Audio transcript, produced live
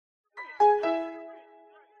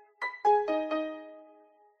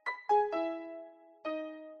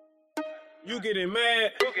You getting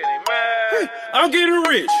mad? I'm getting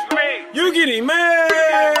rich. You getting mad?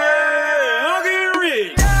 I'm getting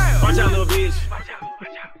rich. Watch out, little bitch.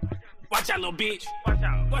 Watch out, little bitch.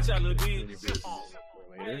 Watch out, little bitch.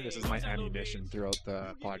 This is my ammunition throughout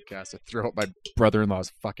the podcast to throw out my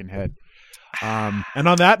brother-in-law's fucking head. And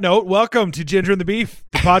on that note, welcome to Ginger and the Beef,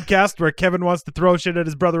 the podcast where Kevin wants to throw shit at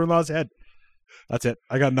his brother-in-law's head. That's it.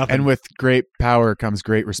 I got nothing. And with great power comes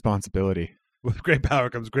great responsibility. With great power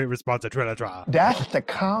comes great responsibility. That's the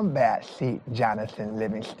combat seat, Jonathan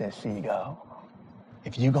Livingston Seagull.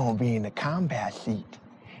 If you're going to be in the combat seat,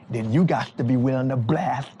 then you got to be willing to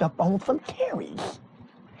blast up on some Terrys.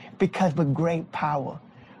 Because with great power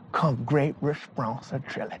comes great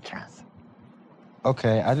responsibility.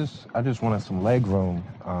 Okay, I just wanted some leg room.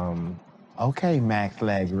 Okay, Max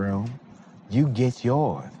Legroom, you get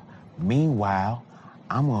yours. Meanwhile,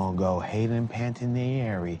 I'm going to go Hayden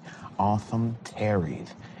Panettiere on some Terrys,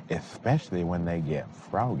 especially when they get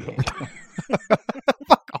froggy.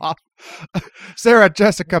 Fuck off. Sarah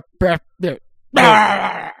Jessica. Do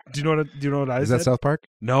you know what I Is said? that South Park?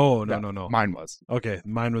 No. Mine was. Okay,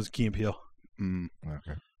 mine was Key and Peele.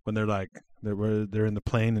 Okay. When they're like, they're in the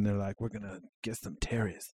plane and they're like, we're gonna get some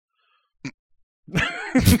Terrys. Do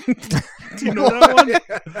you know that one?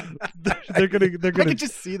 They're gonna. I could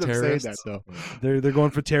just see them Terrorists. saying that though. They're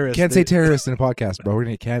going for terrorists. Can't say terrorist in a podcast, bro. We're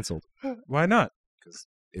gonna get canceled. Why not? Because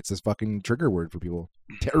it's this fucking trigger word for people.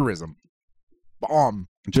 Terrorism. Bomb.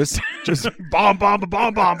 Just Bomb. bomb,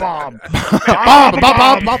 bomb.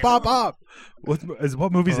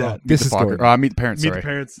 What movie's that? This is going. Meet the Parents. Meet Sorry. the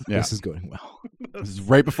Parents. Yeah. This is going well. This is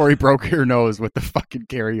right before he broke her nose with the fucking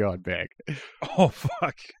carry-on bag. Oh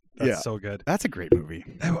fuck, that's Yeah. so good. That's a great movie.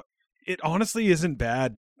 It honestly isn't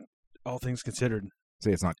bad, all things considered.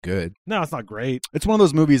 Say it's not good. No, it's not great. It's one of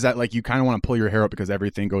those movies that like you kind of want to pull your hair out because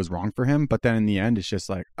everything goes wrong for him, but then in the end, it's just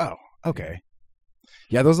like, oh, okay.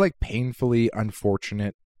 Yeah, those like painfully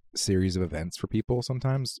unfortunate series of events for people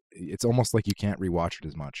sometimes. It's almost like you can't rewatch it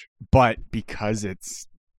as much. But because it's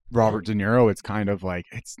Robert De Niro, it's kind of like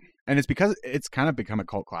it's because it's kind of become a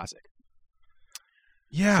cult classic.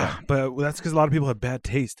 Yeah, but that's because a lot of people have bad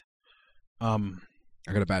taste.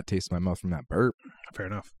 I got a bad taste in my mouth from that burp. Fair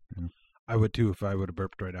enough. Yeah. I would too if I would have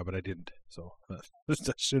burped right now, but I didn't. So that's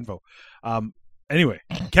just info. Anyway,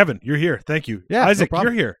 Kevin, you're here. Thank you. Yeah, no Isaac,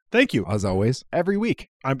 problem. you're here. Thank you. As always. Every week,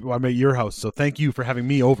 I'm at your house, so thank you for having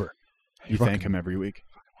me over. you thank him every week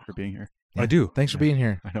for being here. I do. Thanks for being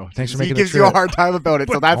here. I know. Thanks for He making gives the you a trip. hard time about it,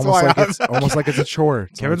 so that's almost why like I'm it's almost like it's a chore.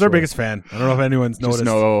 It's not Kevin's a our chore. biggest fan. I don't know if anyone's just noticed.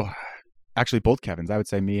 know. Actually, both Kevins. I would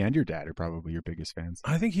say me and your dad are probably your biggest fans.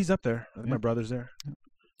 I think he's up there. I think my brother's there. I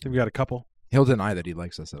think we got a couple. He'll deny that he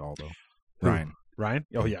likes us at all, though. Who? Ryan. Ryan?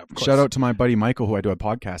 Oh, yeah. Of course. Shout out to my buddy Michael, who I do a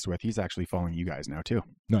podcast with. He's actually following you guys now too.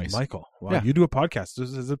 Nice. Michael. Wow, Yeah. you do a podcast.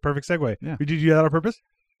 This is a perfect segue. Yeah. Did you do that on purpose?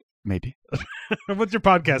 Maybe. What's your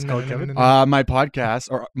podcast called, Kevin? My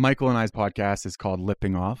podcast, or Michael and I's podcast, is called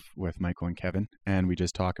Lipping Off with Michael and Kevin, and we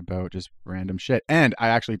just talk about just random shit. And I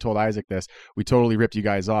actually told Isaac this. We totally ripped you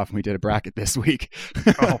guys off, and we did a bracket this week.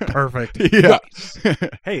 Oh, perfect. Yeah.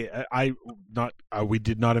 Hey, we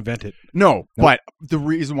did not invent it. No, but the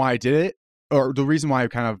reason why I did it, or the reason why I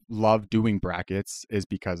kind of love doing brackets, is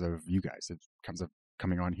because of you guys. It comes of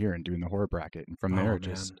coming on here and doing the horror bracket, and from there, it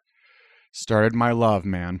just started my love,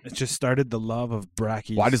 man. It just started the love of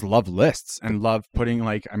brackies. Well, I just love lists and love putting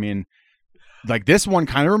like this one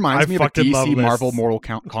kind of reminds me of a fucking love DC Marvel lists. Mortal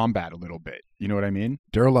Kombat a little bit. You know what I mean?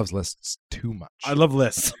 Dura loves lists too much. I love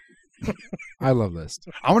lists. I love lists.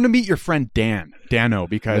 I want to meet your friend Dano,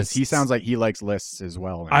 because he Lists. sounds like he likes lists as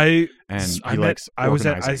well. I likes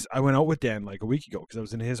organizing. I went out with Dan like a week ago because I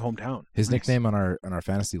was in his hometown. His Nice. nickname on our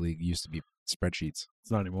fantasy league used to be Spreadsheets. It's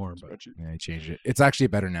not anymore, but Yeah, he changed it. It's actually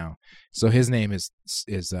better now. So his name is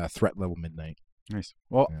Threat Level Midnight. Nice.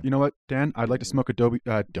 Well, Yeah. you know what, Dan? I'd like to smoke a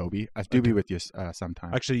doobie with you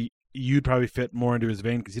sometime. actually, you'd probably fit more into his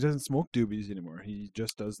vein because he doesn't smoke doobies anymore. He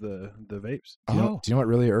just does the vapes. Do you know what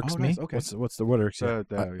really irks me? nice. Okay. What irks you?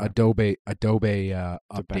 Adobe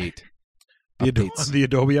update. Updates. The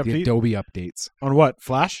Adobe The update Adobe updates on what?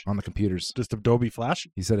 Flash? on the computers. Just Adobe Flash?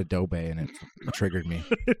 He said Adobe and it triggered me.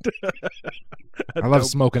 I love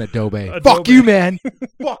smoking Adobe. Adobe. Fuck you, man.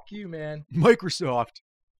 Fuck you, man. Microsoft.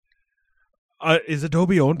 Is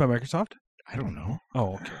Adobe owned by Microsoft? I don't know.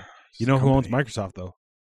 Oh, okay. You know who owns Microsoft though?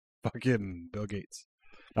 Fucking Bill Gates.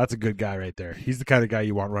 That's a good guy right there. He's the kind of guy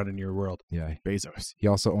you want running your world. Yeah. Bezos. He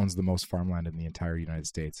also owns the most farmland in the entire United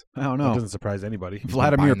States. I don't That know. doesn't surprise anybody. He's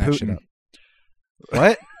Vladimir buying that shit Putin. up.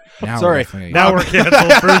 What? Now Sorry. we're definitely- Now we're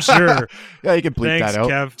canceled for sure. Yeah, you can bleep Thanks, that out.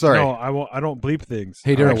 Kev. Sorry. No, I won't. I don't bleep things.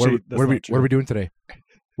 Hey, Daryl, Actually, what are we doing today?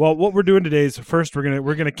 Well, what we're doing today is first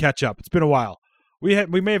we're gonna catch up. It's been a while.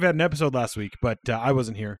 We may have had an episode last week, but I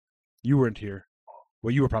wasn't here. You weren't here.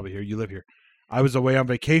 Well, you were probably here. You live here. I was away on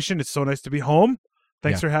vacation. It's so nice to be home.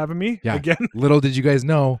 Thanks for having me again. Little did you guys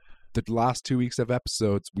know, the last 2 weeks of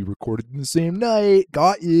episodes we recorded in the same night.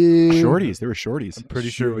 Got you. Shorties. They were shorties. I'm pretty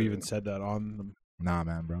sure we even said that on them. Nah,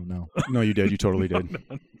 man, bro, no. No, you did. You totally did.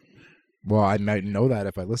 Well, I might know that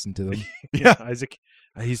if I listened to them. Yeah, Isaac.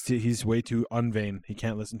 He's way too unvain. He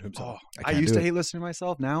can't listen to himself. I used to hate listening to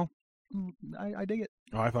myself. Now, I dig it.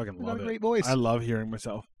 Oh, I fucking I love got a it. great voice. I love hearing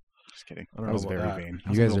myself. Just kidding. I don't I was know very about that. vain.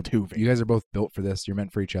 You guys are both built for this. You're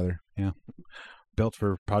meant for each other. Built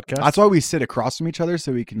for podcasts. That's why we sit across from each other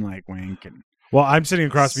so we can like wink and. Well, I'm sitting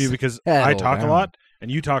across from you because I Settle talk down. a lot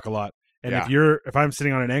and you talk a lot. And if I'm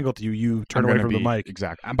sitting on an angle to you, you turn away from the mic.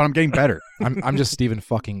 Exactly. But I'm getting better. I'm just Stephen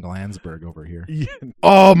fucking Glansberg over here.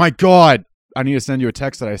 Oh my God. I need to send you a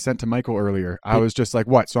text that I sent to Michael earlier. I was just like,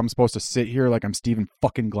 what? So I'm supposed to sit here like I'm Stephen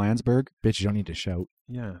fucking Glansberg? Bitch, you don't need to shout.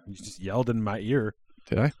 Yeah, you just yelled in my ear.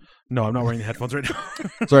 Did I? No, I'm not wearing the headphones right now.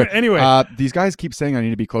 Sorry. Anyway. These guys keep saying I need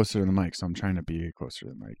to be closer to the mic, so I'm trying to be closer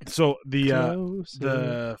to the mic. So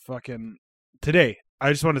the fucking today,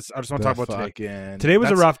 I just want to talk about today. Today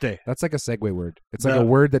was a rough day. That's like a segue word. It's like a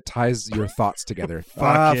word that ties your thoughts together.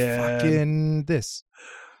 Fucking this.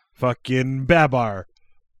 Fucking Babar.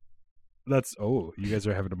 That's you guys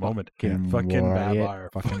are having a moment. Fucking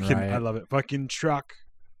Babar. Fucking I love it. Fucking truck.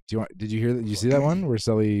 Did you hear that? Did you see that one where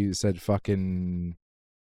Sully said fucking?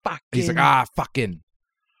 He's like fucking.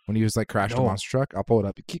 When he was like crashed a monster truck. I'll pull it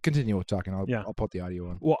up. Continue with talking. I'll put the audio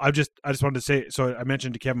on. Well, I just wanted to say. So I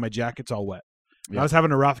mentioned to Kevin, my jacket's all wet. Yeah. I was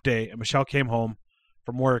having a rough day, and Michelle came home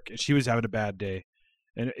from work, and she was having a bad day.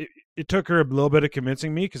 And it took her a little bit of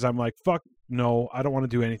convincing me because I'm like, fuck no, I don't want to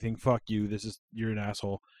do anything. Fuck you. You're an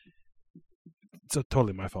asshole. It's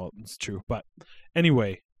totally my fault. It's true. But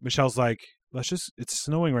anyway, Michelle's like, it's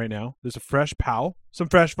snowing right now. There's some fresh powder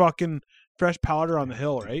on the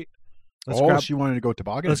hill, right? She wanted to go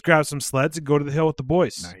toboggan? Let's grab some sleds and go to the hill with the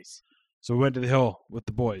boys. Nice. So we went to the hill with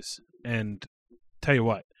the boys. And tell you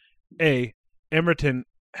what, Emerton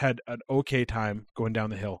had an okay time going down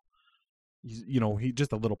the hill. He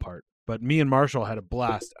just a little part. But me and Marshall had a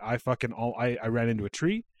blast. I ran into a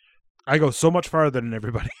tree. I go so much farther than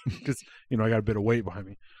everybody because I got a bit of weight behind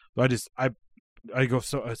me. But I go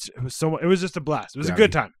so it was just a blast. It was a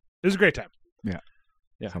good time. It was a great time. Yeah.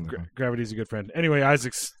 Yeah. Gravity's a good friend. Anyway,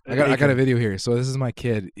 Isaac's. I got a video here. So this is my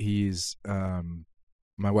kid. He's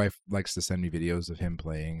my wife likes to send me videos of him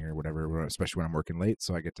playing or whatever, especially when I'm working late.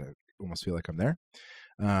 So I get to almost feel like I'm there.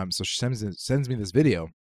 So she sends me this video.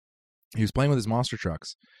 He was playing with his monster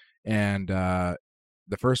trucks, and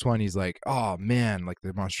the first one he's like, "Oh man!" Like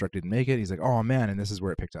the monster truck didn't make it. He's like, "Oh man!" And this is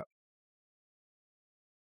where it picked up.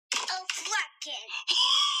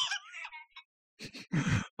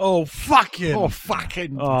 Oh fucking! That's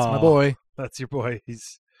my boy. That's your boy. He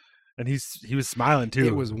was smiling too.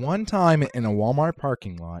 It was one time in a Walmart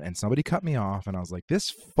parking lot, and somebody cut me off, and I was like,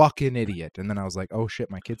 "This fucking idiot!" And then I was like, "Oh shit,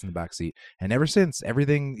 my kid's in the back seat." And ever since,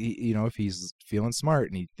 everything, if he's feeling smart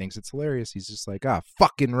and he thinks it's hilarious, he's just like,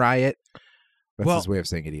 fucking riot." That's his way of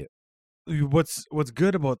saying idiot. What's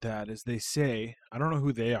good about that is they say, I don't know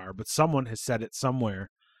who they are, but someone has said it somewhere,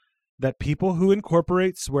 that people who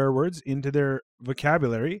incorporate swear words into their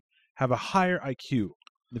vocabulary have a higher IQ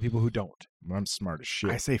than people who don't. I'm smart as shit.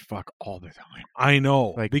 I say fuck all the time. I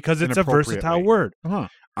know, because it's a versatile word. Uh-huh.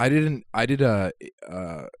 I did a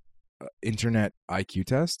internet IQ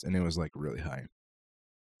test, and it was like really high.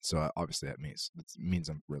 So obviously that means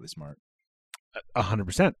I'm really smart.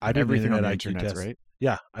 100%. I did everything on the IQ internet, test, right?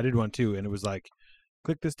 Yeah, I did one too, and it was like,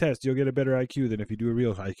 click this test, you'll get a better IQ than if you do a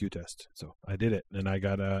real IQ test. So I did it, and I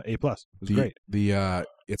got a A+. It was great.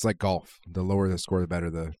 It's like golf. The lower the score, the better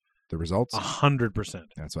the results. 100%.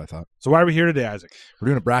 That's what I thought. So why are we here today, Isaac? We're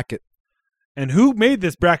doing a bracket. And who made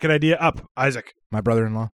this bracket idea up, Isaac? My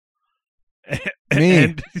brother-in-law. Me.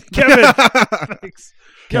 And Kevin. Thanks.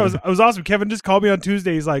 Yeah, it was awesome. Kevin just called me on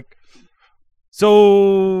Tuesday. He's like,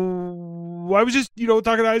 so I was just,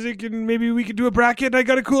 talking to Isaac, and maybe we could do a bracket, and I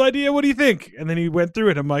got a cool idea. What do you think? And then he went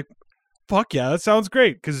through it. I'm like, fuck yeah, that sounds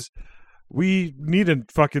great, because we need a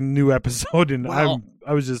fucking new episode, and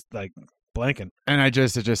I was just like blanking. And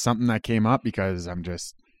it's just something that came up because I'm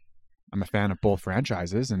a fan of both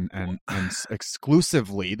franchises and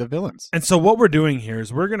exclusively the villains. And so what we're doing here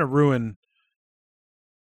is we're going to ruin,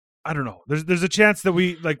 I don't know, there's a chance that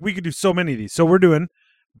we could do so many of these. So we're doing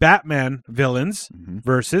Batman villains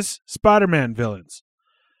versus Spiderman villains.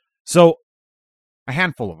 So a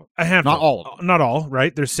handful of them. A handful. Not all of them. Not all,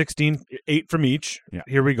 right? There's 16, 8 from each. Yeah.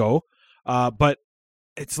 Here we go. But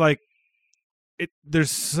it's like,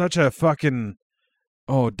 there's such a fucking.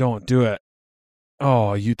 Oh, don't do it.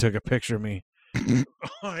 Oh, you took a picture of me. Oh,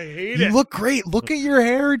 I hate You it. look great. Look at your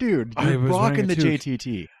hair, dude. I You're was rocking wearing the it too.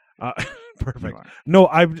 JTT. Perfect. You are. No,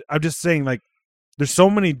 I'm just saying, like, there's so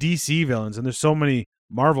many DC villains and there's so many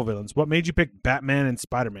Marvel villains. What made you pick Batman and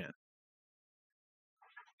Spider-Man?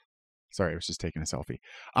 Sorry, I was just taking a selfie.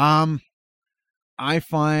 I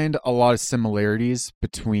find a lot of similarities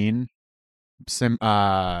between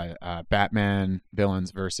Batman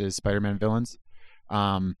villains versus Spider-Man villains.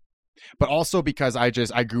 But also because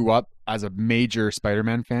I grew up as a major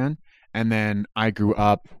Spider-Man fan, and then I grew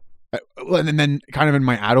up, and then kind of in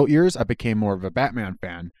my adult years, I became more of a Batman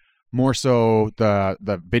fan. More so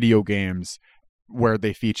the video games where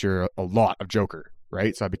they feature a lot of Joker,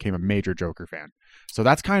 right? So I became a major Joker fan. So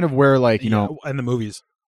that's kind of where, like, you know, and the movies.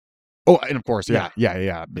 oh, and of course, Yeah. yeah.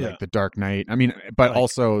 Yeah. Like the Dark Knight. I mean, but Like,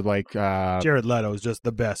 also like Jared Leto is just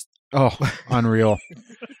the best. oh, unreal.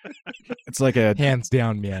 It's like a Hands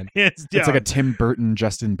down, man. Hands it's like a down. Tim Burton,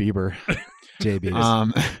 Justin Bieber.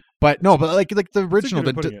 JB. But no, but like the original, way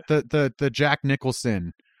of putting the Jack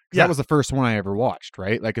Nicholson. 'Cause Yeah. that was the first one I ever watched,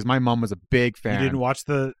 right? Like, because my mom was a big You fan. didn't watch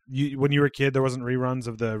when you were a kid. There wasn't reruns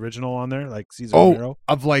of the original on there, like Caesar Oh, Romero.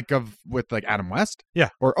 of with like Adam West, Yeah.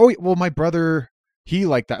 Or well, my brother, he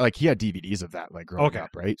liked that. Like, he had DVDs of that, like growing Okay. up,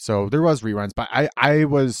 right? So there was reruns, but I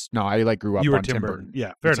like grew up You were on Tim Burton. Burton. Yeah,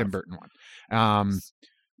 The fair Tim enough. Burton one.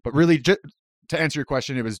 But really, to answer your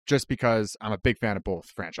question, it was just because I'm a big fan of both Of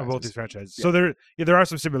franchises. both these franchises. Yeah. So there are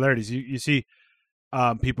some similarities. You see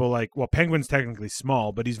people like, well, Penguin's technically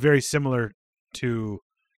small, but he's very similar to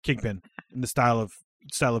Kingpin in the style of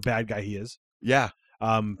bad guy he is. Yeah.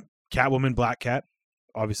 Catwoman, Black Cat,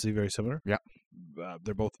 obviously very similar. Yeah.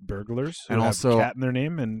 They're both burglars who And have also- cat in their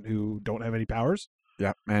name and who don't have any powers.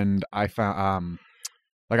 Yeah, and I found,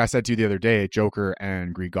 like I said to you the other day, Joker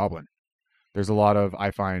and Green Goblin. There's a lot of,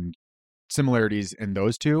 I find, similarities in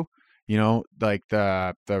those two. You know, like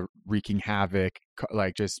the wreaking havoc,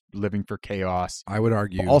 like just living for chaos. I would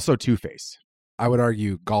argue. But also Two-Face. I would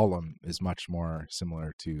argue Gollum is much more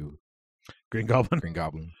similar to Green Goblin. Green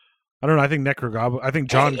Goblin. I don't know. I think Goblin. I think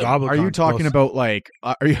John Goblin. Are you talking about like?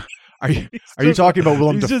 Are you just- talking about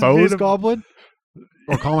Willem he's just Dafoe's made a- Goblin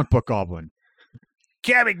or comic book Goblin?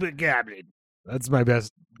 Comic book Goblin? That's my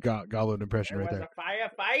best Goblin impression right there.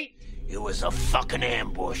 Firefight? It was a fucking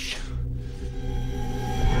ambush.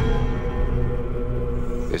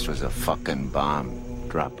 This was a fucking bomb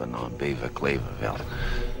dropping on Beaver Cleaverville.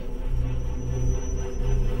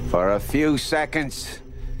 For a few seconds,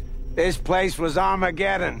 this place was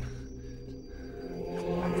Armageddon.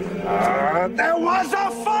 There was a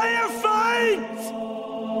firefight!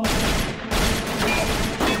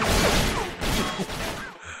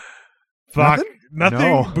 Fuck. Nothing?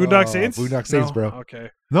 No. Boondock Saints? Boondock Saints, No? bro. Okay.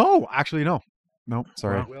 No, actually, no.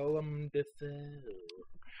 Sorry. Willem Dafoe.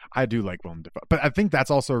 I do like Willem Dafoe, but I think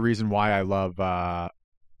that's also a reason why I love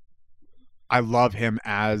him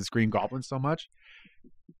as Green Goblin so much,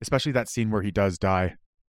 especially that scene where he does die.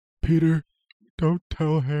 Peter, don't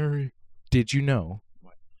tell Harry. Did you know?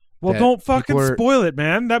 Well, that don't fucking people are- spoil it,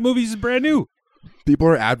 man. That movie's brand new. People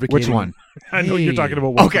are advocating. Which one? I know you're Hey. talking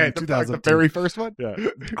about one Okay, from the 2002. very first one. Yeah.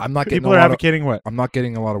 I'm not getting People a are lot of, advocating what? I'm not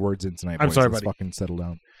getting a lot of words in tonight. I'm boys. sorry, Let's buddy. fucking settle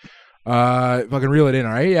down. Fucking reel it in,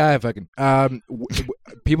 all right? Yeah, fucking.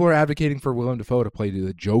 People are advocating for Willem Dafoe to play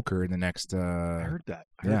the Joker in the next. I heard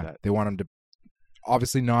that. They want him to.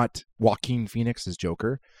 Obviously, not Joaquin Phoenix as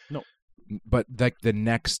Joker. No. But like the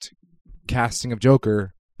next casting of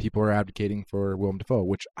Joker, people are advocating for Willem Dafoe,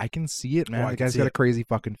 which I can see it, man. Oh, I The can guy's see got it. a crazy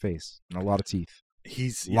fucking face and a lot of teeth.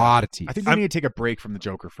 He's A lot of teeth. I think they need to take a break from the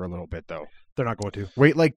Joker for a little bit, though. they're not going to.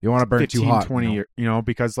 Wait, like You want to burn 15, too hot, 20 years,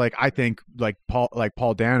 because like I think like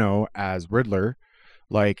Paul Dano as Riddler,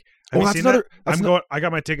 like Have you that's seen another. that? That's I'm going. I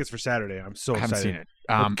got my tickets for Saturday. I'm so I haven't excited.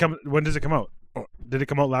 seen it. When does it come out? Did it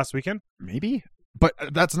come out last weekend? Maybe, but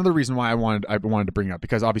that's another reason why I wanted to bring it up,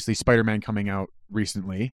 because obviously Spider-Man coming out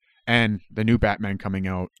recently and the new Batman coming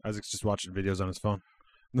out. Isaac's just watching videos on his phone.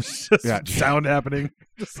 There's just Yeah. sound happening.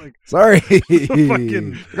 Just like Sorry.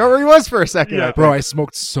 fucking. Forgot where he was for a second. Yeah, Bro, I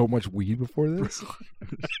smoked so much weed before this.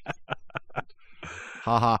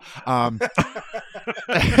 Haha.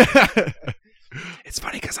 It's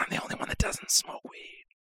funny because I'm the only one that doesn't smoke weed.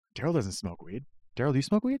 Daryl doesn't smoke weed. Daryl, do you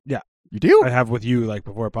smoke weed? Yeah. You do? I have with you like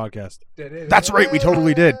before a podcast. That's right. We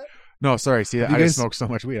totally did. No, sorry. See, Have I you just guys- smoked so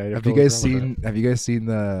much weed. Have you guys seen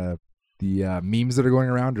the memes that are going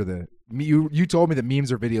around, or you told me that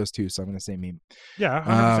memes are videos too, so I'm gonna say meme. Yeah.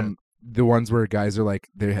 100%. the ones where guys are like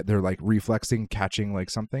they're like reflexing, catching like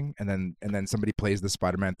something, and then somebody plays the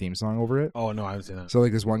Spider-Man theme song over it. Oh no, I haven't seen that. So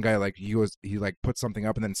like this one guy, like he like puts something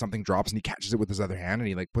up and then something drops and he catches it with his other hand and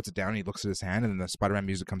he like puts it down and he looks at his hand and then the Spider-Man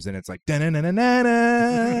music comes in. It's like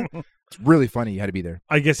da-na-na-na-na-na. It's really funny. You had to be there.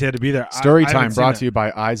 I guess he had to be there. Story I time brought to you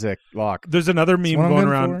by Isaac Locke. There's another meme what I'm going in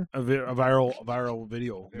around, a viral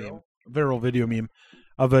video meme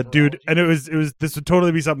of a dude, and it was this would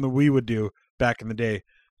totally be something that we would do back in the day.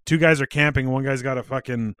 Two guys are camping, and one guy's got a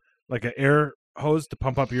fucking like an air hose to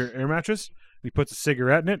pump up your air mattress. He puts a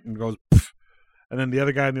cigarette in it and goes, pff, and then the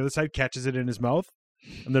other guy on the other side catches it in his mouth,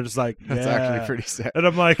 and they're just like, That's actually pretty sick. And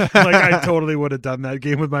I'm like, I totally would have done that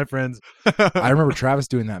game with my friends. I remember Travis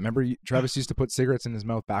doing that. Remember Travis used to put cigarettes in his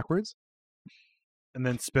mouth backwards And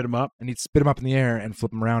then spit them up. and he'd spit them up in the air and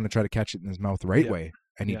flip them around and try to catch it in his mouth the right Yeah. way.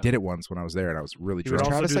 And he Yeah. did it once when I was there, and I was really He would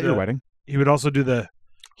drunk. also Travis do at your the- wedding? He would also do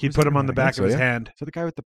he'd was put him there? on the I back think of so, his yeah. hand. Is that the guy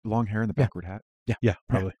with the long hair and the backward hat? Yeah,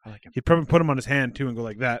 probably. I like him. He'd probably put him on his hand too and go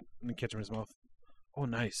like that and then catch him in his mouth. Oh,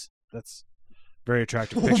 nice. That's very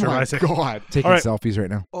attractive picture. Oh when I my say- god! Taking All right. selfies right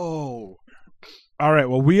now. Oh, All right.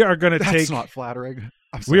 Well, we are going to that's take not flattering.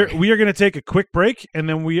 I'm we sorry. are going to take a quick break and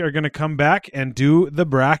then we are going to come back and do the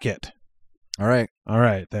bracket. All right. All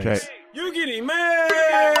right. Thanks. Okay. You getting mad?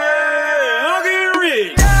 I'm getting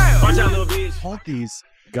rich. Watch out, little bitch. Hold these.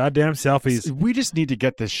 Goddamn selfies. We just need to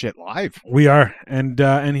get this shit live. We are. And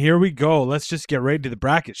here we go. Let's just get right to the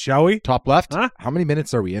bracket, shall we? Top left. Huh? How many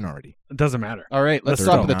minutes are we in already? It doesn't matter. All right, let's Let's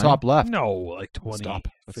start with the start. top left. No, like 20, Stop.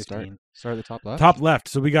 Let's 15. start at the top left. Top left.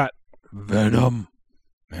 So we got Venom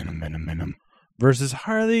Venom. versus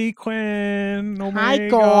Harley Quinn. Oh my Hi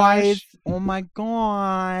gosh. guys. Oh my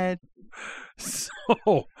god. So,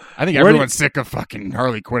 I think Where do everyone's sick of fucking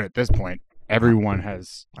Harley Quinn at this point. Everyone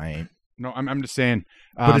has. I ain't. No, I'm just saying.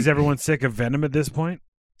 but is everyone sick of Venom at this point?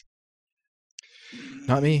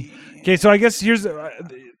 Not me. Okay, so I guess here's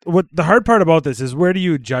what the hard part about this is, where do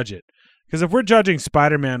you judge it? Because if we're judging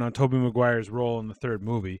Spider-Man on Tobey Maguire's role in the third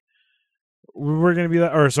movie, we're going to be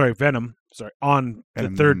like, or sorry, Venom, on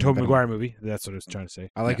Venom, the third Tobey Venom. Maguire movie. That's what I was trying to say.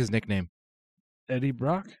 I like his nickname. Eddie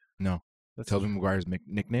Brock? No. That's Tobey Maguire's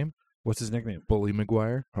nickname? What's his nickname? Bully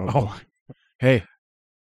Maguire. Oh. Hey,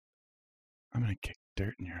 I'm gonna kick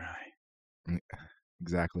dirt in your eye.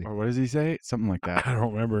 Exactly. Or what does he say? Something like that. I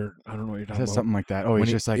don't remember. I don't know what you're He talking says about. something like that. Oh, When he's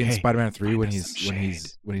he- just like, in hey, Spider-Man 3 when find us some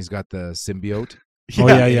when he's got the symbiote. Oh,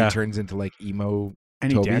 yeah, and yeah. He turns into like emo.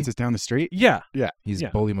 and he Toby? dances down the street. Yeah. He's Yeah.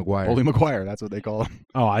 Bully Maguire. Bully McGuire, that's what they call him.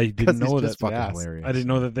 Oh, I 'Cause didn't he's know just that. fucking Yes. hilarious. I didn't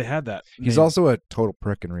know that they had that. He's name. also a total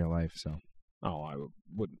prick in real life. So Oh, I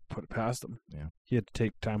wouldn't put it past him. Yeah. He had to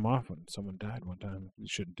take time off when someone died one time. You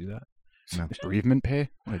shouldn't do that. Bereavement pay?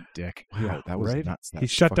 What a dick. wow, that was right? nuts. He That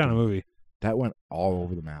shut down a fucking- movie. That went all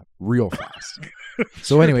over the map real fast.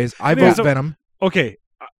 So, anyways, I Yeah, vote so- Venom. Okay.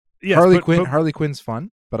 Yes, Harley but- Quinn. but- Harley Quinn's fun,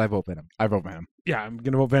 but I vote Venom. I vote Venom. yeah, I'm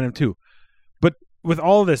gonna vote Venom too. But with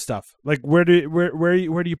all this stuff, like where do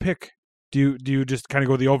you pick? Do you just kind of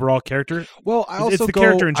go the overall character? Well, I It's also the go,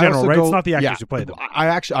 character in I general, also right? go- It's not the actors yeah, who play them.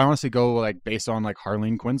 I honestly go like based on like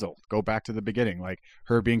Harleen Quinzel. Go back to the beginning, like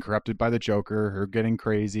her being corrupted by the Joker, her getting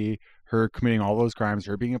crazy, her committing all those crimes,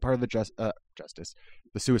 her being a part of the Justice,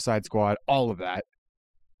 the Suicide Squad, all of that.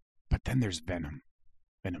 But then there's Venom.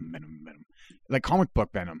 Like comic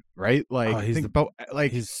book Venom, right? Like Oh, he's think the- about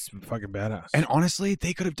like He's fucking badass. and honestly,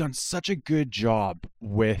 they could have done such a good job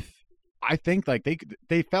with. I think like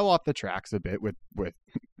they fell off the tracks a bit with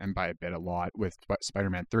and by a bit a lot with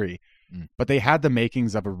Spider-Man 3, but they had the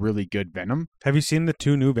makings of a really good Venom. Have you seen the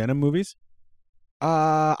two new Venom movies?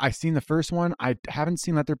 I've seen the first one. I haven't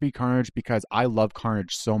seen Let There Be Carnage because I love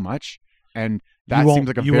Carnage so much, and that won't- seems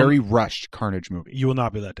like a you won't- very rushed Carnage movie. You will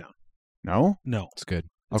not be let down. No, No. It's good.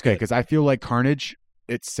 okay, good. because I feel like Carnage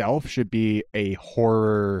itself should be a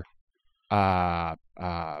horror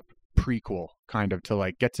prequel kind of to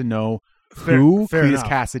like get to know who fair Cletus enough.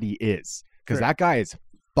 Cassidy is, because Fair- that guy is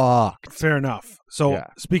fucked. Fair enough. So Yeah.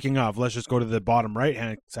 speaking of, let's just go to the bottom right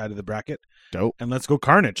hand side of the bracket Dope. and let's go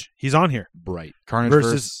Carnage. He's on here Bright. Carnage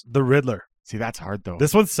versus the Riddler. See, that's hard though.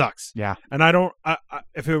 This one sucks. Yeah. And I don't.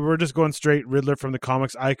 If it were just going straight Riddler from the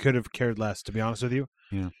comics, I could have cared less, to be honest with you.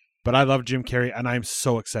 Yeah. But I love Jim Carrey, and I'm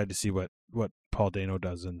so excited to see what Paul Dano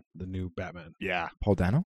does in the new Batman. Yeah. Paul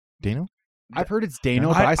Dano? Dano? I've heard it's Dano,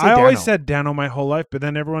 but I say I Dano. always said Dano my whole life, but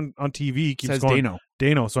then everyone on TV keeps says going Dano.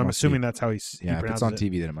 Dano, so I'm Must be. assuming that's how he Yeah, if it's pronounces on it.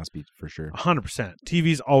 TV, then it must be for sure. 100%.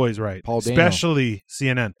 TV's always right, Paul Dano. especially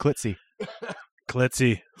CNN. Klitzy.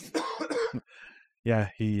 Klitzy. Yeah,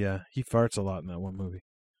 he farts a lot in that one movie.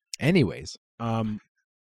 Anyways,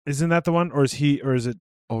 Isn't that the one, or is it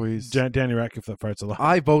Always. Danny Radcliffe that farts a lot?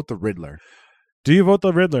 I vote the Riddler. Do you vote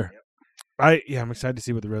the Riddler? I'm excited to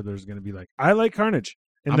see what the Riddler is going to be like. I like Carnage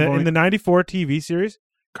in I'm the '94 TV series.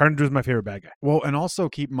 Carnage was my favorite bad guy. Well, and also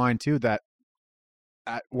keep in mind too that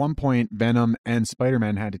at one point Venom and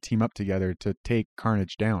Spider-Man had to team up together to take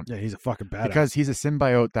Carnage down. Yeah, he's a fucking badass. Because he's a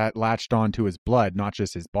symbiote that latched onto his blood, not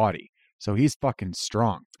just his body. So he's fucking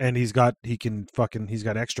strong. And he's got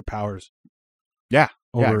extra powers. Yeah.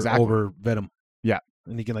 Over, exactly. Over Venom. Yeah.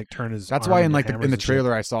 And he can like turn his. That's arm why in into like hammers in the and shit.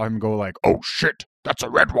 trailer I saw him go like, "Oh shit, that's a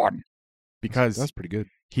red one," because That's pretty good.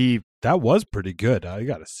 That was pretty good. I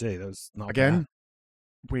gotta say that was not again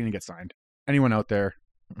bad. waiting to get signed. Anyone out there,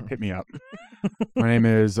 hit me up. My name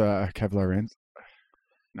is Kevlar Rins.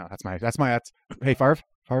 No, that's hey Farva,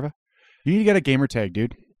 you need to get a gamer tag,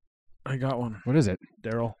 dude. I got one. What is it?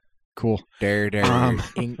 Daryl. Cool. Dare.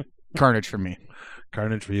 Carnage for me.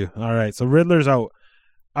 Carnage for you. All right. So Riddler's out.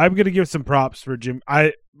 I'm gonna give some props for Jim.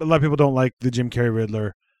 A lot of people don't like the Jim Carrey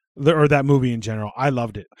Riddler or that movie in general. I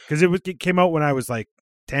loved it because it came out when I was like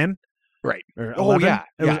 10. Right. Or 11. Oh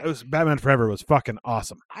yeah. It was Batman Forever was fucking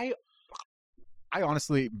awesome. I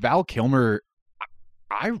honestly, Val Kilmer,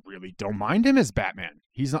 I really don't mind him as Batman.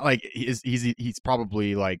 He's not like he's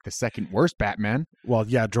probably like the second worst Batman. Well,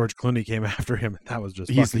 yeah, George Clooney came after him, and that was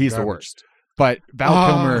just He's fucking the garbage. worst. But Val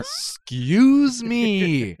Kilmer, Excuse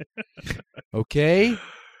me. Okay.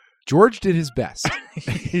 George did his best.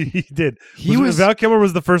 He did. He was Val Kilmer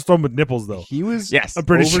was the first one with nipples, though. He was yes, I'm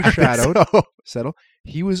pretty sure overshadowed. so. Settle.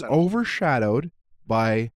 He was overshadowed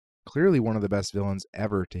by clearly one of the best villains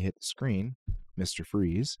ever to hit the screen, Mr.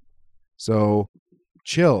 Freeze. So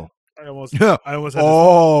chill. I almost had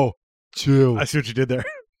chill. I see what you did there.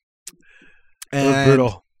 And That was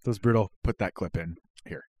brutal. That was brutal. Put that clip in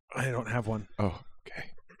here. I don't have one. Oh, okay.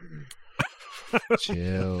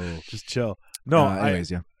 Chill. Just chill. No,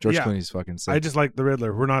 anyways, George yeah. Clooney's fucking sick. I just like the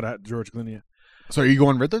Riddler. We're not at George Clooney yet. So are you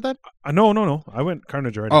going Riddler then? No. I went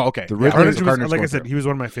Carnage already. Oh, okay. The Yeah, Riddler- Carnage was, Carnage like I going said, through. he was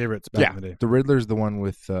one of my favorites back in the day. The Riddler's the one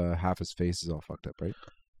with half his face is all fucked up, right?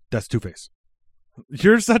 That's Two-Face.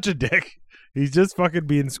 You're such a dick. He's just fucking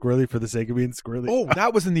being squirrely for the sake of being squirrely. Oh,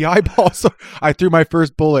 that was in the eyeball. So I threw my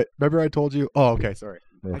first bullet. Remember I told you? Oh, okay. Sorry.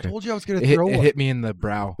 Okay. I told you I was going It to hit, throw it one. hit me in the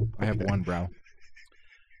brow. I have one brow.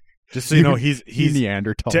 Just so you know, he's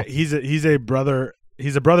Neanderthal. he's a brother.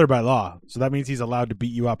 He's a brother by law, so that means he's allowed to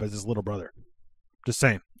beat you up as his little brother. Just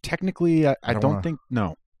saying. Technically, I don't don't wanna- think.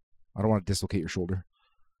 No. I don't want to dislocate your shoulder.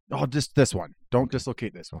 Oh, just this one. Don't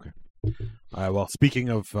dislocate this one. Okay. All right. Well, speaking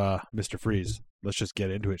of Mr. Freeze, let's just get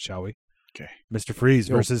into it, shall we? Okay. Mr. Freeze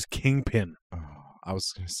Yo. versus Kingpin. Oh, I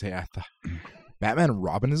was going to say, I thought Batman and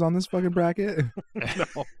Robin is on this fucking bracket.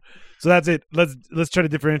 No. So that's it. Let's try to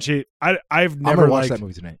differentiate. I've I'm never going to watch liked that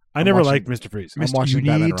movie tonight. I I'm never watching- liked Mr. Freeze. I'm watching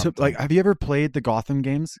you Batman need and to Robin like. tonight. Have you ever played the Gotham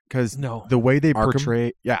games? Because No. the way they Arkham?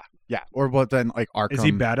 portray, yeah, or well, then like Arkham. Is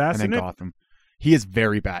he badass and then in it? Gotham. He is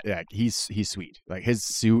very bad. Yeah, he's sweet. Like his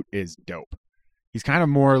suit is dope. He's kind of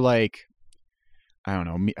more like, I don't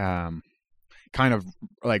know, kind of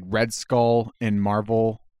like Red Skull in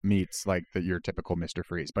Marvel meets like your typical Mr.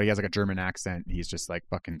 Freeze, but he has like a German accent. And he's just like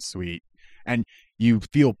fucking sweet, and you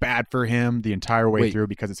feel bad for him the entire way Wait. through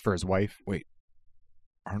because it's for his wife.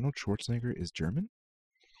 Arnold Schwarzenegger is German?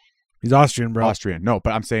 He's Austrian, bro. Austrian, no,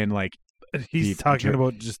 but I'm saying like He's the- talking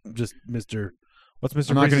about just Mr. What's Mr.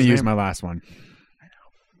 I'm not going to Freeze's use name? my last one.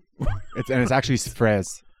 It's actually Frez.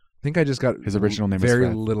 I think I just got His original name is very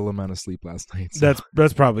Fred. little amount of sleep last night. so-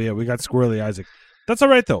 That's probably it. We got Squirrely Isaac. That's all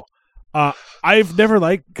right though. I've never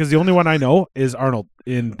liked because the only one I know is Arnold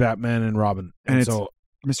in Batman and Robin, And and it's- so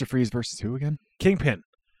Mr. Freeze versus who again? Kingpin.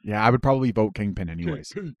 Yeah, I would probably vote Kingpin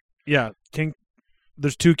anyways. Yeah,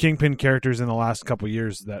 There's two Kingpin characters in the last couple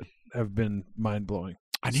years that have been mind blowing.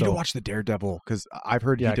 I need to watch the Daredevil because I've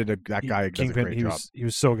heard Yeah, that guy does a Kingpin. great He job.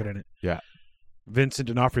 was so good in it. Yeah. Vincent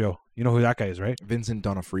D'Onofrio. You know who that guy is, right? Vincent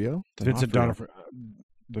D'Onofrio? Vincent D'Onofrio.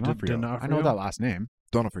 D'Onofrio. I D'Onofrio? know that last name.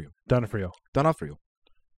 D'Onofrio. D'Onofrio.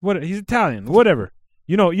 What? He's Italian. Whatever.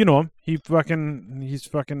 You know him. He's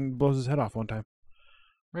fucking blows his head off one time.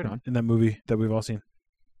 Right on. In that movie that we've all seen.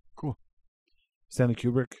 Cool. Stanley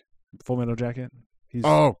Kubrick, Full Metal Jacket. He's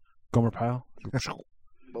Oh, Gomer Pyle.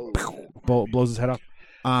 Blows his head off.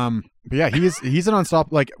 but yeah, he's an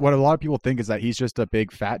unstoppable. Like what a lot of people think is that he's just a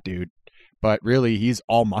big fat dude, but really he's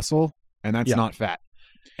all muscle, and that's Yeah. not fat.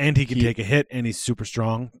 And he can take a hit, and he's super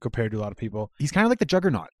strong compared to a lot of people. He's kind of like the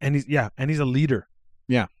Juggernaut. And he's a leader.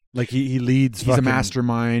 Yeah. Like he leads. He's a fucking-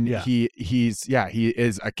 mastermind. Yeah. He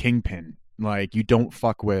is a kingpin. Like you don't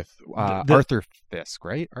fuck with Arthur Fisk,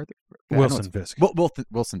 right? Arthur Wilson Fisk.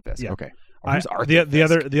 Wilson Fisk. Yeah. Okay. Who's Arthur the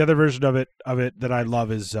Fisk? the other version of it that I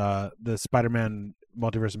love is the Spider-Man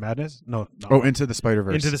Multiverse of Madness. No. Oh, Into the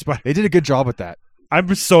Spider-Verse. Into the Spider. They did a good job with that.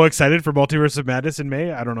 I'm so excited for Multiverse of Madness in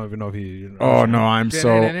May. I don't even know if you. Oh no, I'm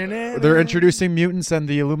so. They're introducing mutants and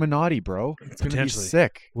the Illuminati, bro. It's gonna be Potentially.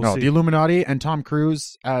 sick. We'll see. The Illuminati and Tom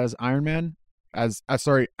Cruise as Iron Man,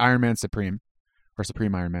 Iron Man Supreme, or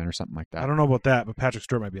Supreme Iron Man, or something like that. I don't know about that, but Patrick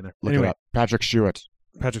Stewart might be in there. Look Anyway, it up. Patrick Stewart.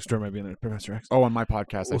 Patrick Stewart might be in there. Professor X. Oh, on my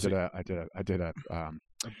podcast, We'll see. I did a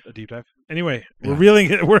A deep dive. Anyway, Yeah. we're reeling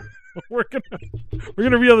it. We're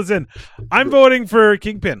gonna reel this in. I'm voting for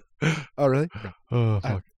Kingpin. Oh, really? Oh,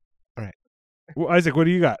 fuck. Well, Isaac, what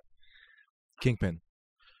do you got? Kingpin.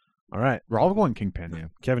 All right, We're all going Kingpin. Yeah.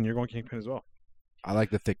 Kevin, you're going Kingpin as well. I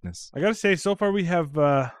like the thickness. I gotta say, so far we have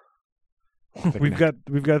we've neck.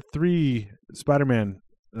 got 3 Spider-Man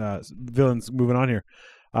villains moving on here.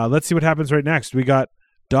 Let's see what happens right next. We got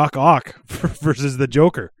Doc Ock versus the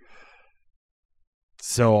Joker.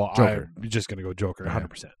 So Joker. I'm just gonna go Joker,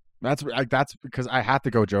 100%. That's because I have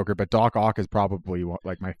to go Joker, but Doc Ock is probably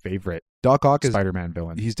like my favorite Doc Ock is Spider-Man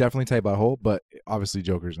villain. he's definitely tight butthole, but obviously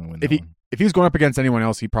Joker's gonna win. If that he one. if he was going up against anyone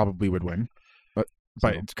else, he probably would win. But So-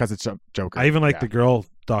 it's because it's Joker. I even like Yeah. the girl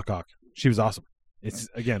Doc Ock. She was awesome. It's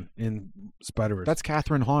again in Spider-Verse. That's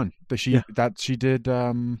Catherine Hahn. She did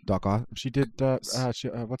Doc Ock.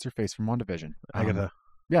 what's her face from WandaVision. Agatha.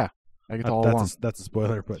 Agatha all along. That's a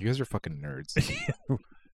spoiler, but You guys are fucking nerds.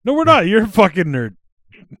 no, we're not. You're a fucking nerd.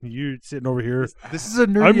 You're sitting over here. This is a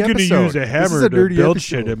nerdy I'm going to episode. use a This is hammer a to nerdy build episode,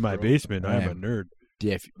 shit in my bro. basement. I'm a am. nerd.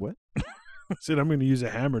 Yeah. What? I said I'm going to use a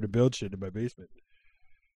hammer to build shit in my basement.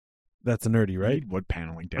 That's a nerdy, We right? need wood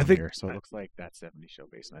paneling down think- here, so it looks like that 70s show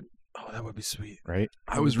basement, Oh, that would be sweet. right?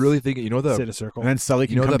 I was really thinking. You know Sit in the a circle. And then Sully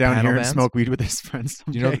can You know come the down panel here and vans? smoke weed with his friends.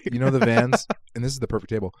 you know someday. you know the vans, and this is the perfect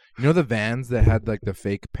table. You know the vans that had like the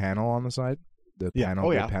fake panel on the side, the Yeah. panel, Oh,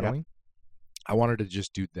 the yeah, paneling. I wanted to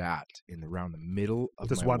just do that around the middle of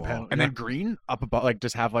Just my one wall. panel. and then green up above, like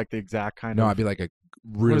just have like the exact kind No, of. I'd be like a is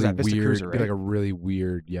really that, Vista weird, Cruiser, be like right? a really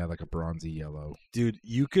weird, yeah, like a bronzy yellow. Dude,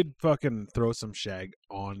 you could fucking throw some shag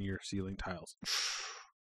on your ceiling tiles.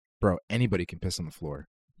 Bro, anybody can piss on the floor.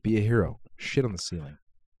 Be a hero. Shit on the ceiling.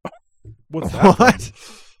 What's that? What?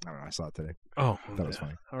 I don't know. I saw it today. Oh, That was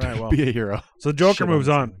funny. All right, well. Be a hero. So Joker Shit moves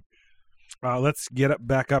the on. Let's get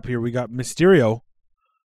back up here. We got Mysterio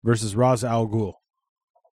versus Ra's al Ghul.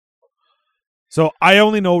 So I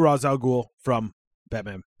only know Ra's al Ghul from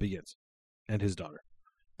Batman Begins and his daughter,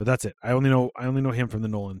 but that's it. I only know him from the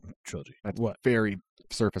Nolan trilogy. That's What? very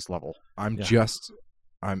surface level. Yeah.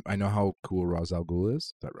 I know how cool Ra's al Ghul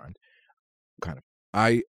is. That rhymed. Kind of.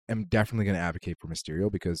 I am definitely going to advocate for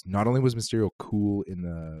Mysterio because not only was Mysterio cool in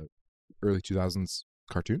the early 2000s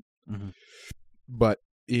cartoon, Mhm. but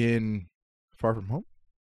in Far From Home,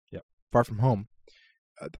 Yep. Far From Home,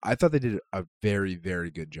 I thought they did a very,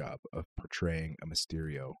 very good job of portraying a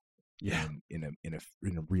Mysterio Yeah. in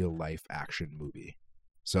a real life action movie.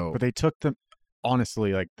 So But they took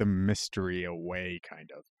honestly, like the mystery away,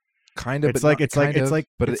 kind of. kind of, It's but like not it's like kind it's of, like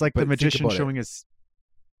but it's it- like but the think magician about it. showing his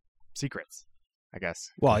secrets, I guess.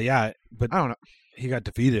 Well, yeah, but I don't know. he got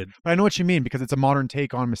defeated. But I know what you mean because it's a modern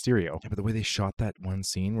take on Mysterio. Yeah, but the way they shot that one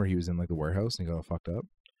scene where he was in like the warehouse and he got all fucked up,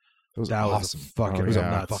 that was That was awesome. fucking it was yeah.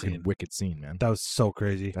 a nuts fucking scene. wicked scene, man. That was so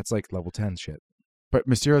crazy. That's like level 10 shit But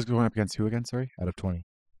Mysterio's going up against who again? Sorry. out of 20.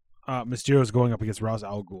 Mysterio's going up against Ra's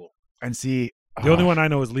al Ghul. And see, The only one I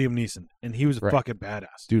know is Liam Neeson, and he was a Right. fucking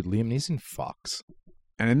badass. Dude, Liam Neeson fucks.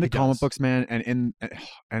 and in the He comic does. books, man, and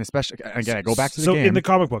especially again, I go back to the so game. in the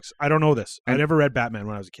comic books, I don't know this. I And- never read Batman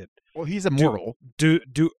when I was a kid. well, he's immortal.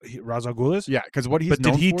 Ra's al Ghul is? Yeah, because what he's But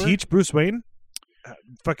known did he for, teach Bruce Wayne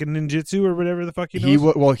fucking ninjutsu or whatever the fuck he He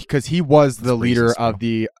knows? because he was the That's leader racist, of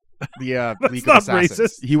the League of not Assassins.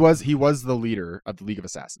 racist. He was the leader of the League of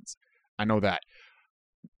Assassins. I know that.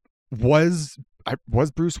 Was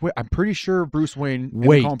Bruce Wayne? I'm pretty sure Bruce Wayne in the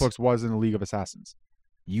Wait. comic books was in the League of Assassins.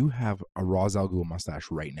 You have a Ra's al Ghul mustache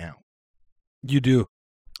right now. You do.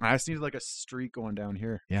 I just needed like a streak going down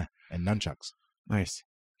here. Yeah, and nunchucks. Nice.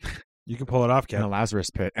 You can pull it off, And a Kev. Lazarus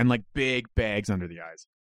pit and like big bags under the eyes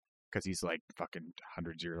because he's like fucking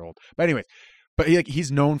hundreds years old. But anyways,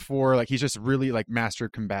 he's known for like he's just really like master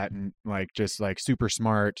combatant, like just like super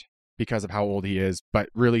smart because of how old he is. But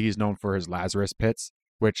really, he's known for his Lazarus pits,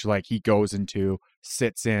 which like he goes into,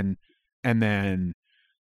 sits in, and then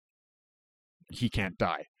he can't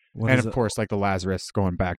die. What and is of course, like the Lazarus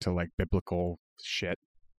going back to like biblical shit.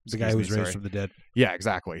 the guy Excuse who me, was raised sorry. from the dead. Yeah,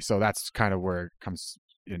 exactly. So that's kind of where it comes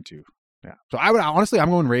into. Yeah. So I would honestly, I'm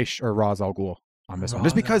going Ra's al Ghul on this one,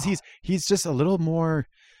 just Ra's because al- he's just a little more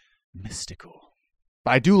mystical.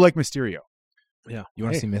 But I do like Mysterio. Yeah. You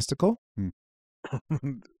want to Hey. see mystical?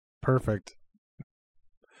 Perfect.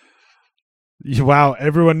 Wow,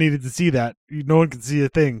 everyone needed to see that. No one can see a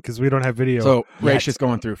thing because we don't have video. So Yeah, Raish is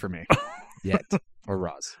going through for me. Yet. or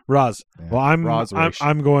Roz. Roz. Yeah. Well, I'm Roz or Raish.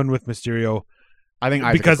 I'm going with Mysterio. I think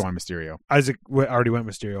Isaac Because- is going Mysterio. Isaac already went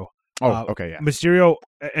Mysterio. Oh, okay, yeah. Mysterio,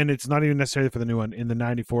 and it's not even necessarily for the new one. In the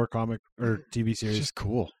 '94 comic or TV It's series, just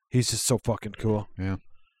cool. he's just so fucking cool.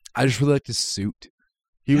 I just really like this suit.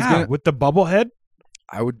 He was gonna. with the bubble head.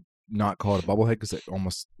 I would not call it a bubblehead because it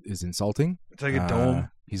almost is insulting. It's like a dome.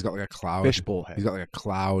 He's got like a cloud. Fishbowl head. He's got like a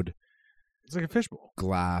cloud It's like a fishbowl,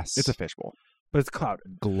 glass. It's a fishbowl. but it's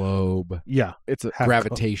clouded. globe. Yeah. It's a Half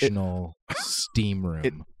Gravitational steam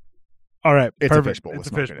room. All right. It's a perfect. fishbowl. It's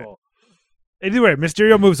a Let's not get fishbowl. Anyway,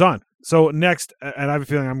 Mysterio moves on. So next, and I have a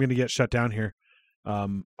feeling I'm going to get shut down here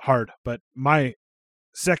hard, but my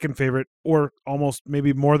second favorite, or almost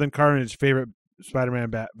maybe more than Carnage favorite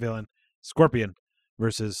Spider-Man villain, Scorpion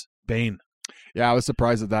versus Bane. Yeah, I was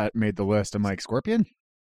surprised that made the list. I'm like, Scorpion?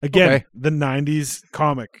 Again, Okay. the 90s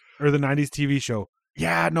comic or the 90s TV show.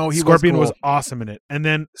 Yeah, no, he Scorpion was was cool. awesome in it. And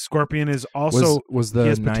then Scorpion is also was he the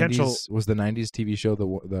has 90s potential- was the 90s TV show the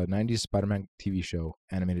 90s Spider-Man TV show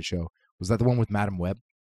animated show, was that the one with Madam Web?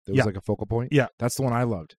 That was Yeah. like a focal point. Yeah. That's the one I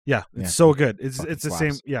loved. yeah, it's Yeah. so good. It's Fucking it's the slaps.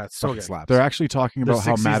 same. Yeah, it's so Fucking good. slaps. They're actually talking There's about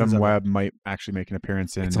how 6 seasons Madam of it. Web might actually make an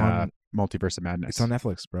appearance in It's on- Multiverse of Madness. It's on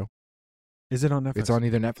Netflix, bro. Is it on Netflix? It's on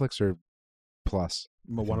either Netflix or Plus.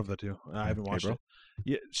 One of the two. I haven't Okay, watched bro. it.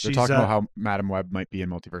 Yeah, They're she's talking about how Madam Web might be in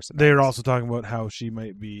Multiverse of Madness. they're also talking about how she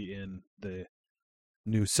might be in the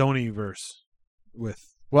new Sony verse with.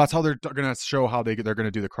 Well, that's how they're going to show how they're going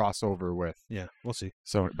to do the crossover with. Yeah, we'll see.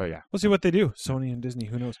 So, but yeah. We'll see what they do. Sony and Disney,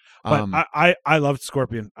 who knows? But Um, I loved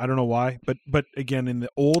Scorpion. I don't know why, but again, in the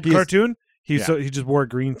old He's- cartoon, he yeah. he just wore a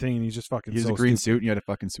green thing and he's just fucking. He's so a green stupid. suit and he had a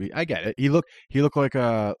fucking suite. I get it. He looked like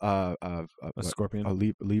A what, Scorpion a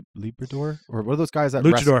Librador, or what are those guys that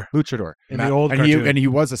Luchador. Luchador. in the old And cartoon. he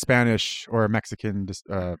was a Spanish or a Mexican He's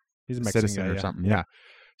a Mexican citizen guy, or yeah. something. Yeah.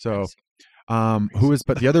 So, who is?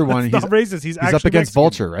 But the other one, That's he's not racist. He's actually up against Mexican.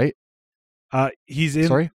 Vulture, right? He's in.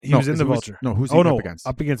 Sorry, he No, was in is the who's- Vulture. No, who's he Oh up no, against?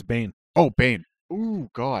 up against Bane. Oh, Bane. Ooh,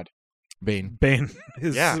 God. Bane. Bane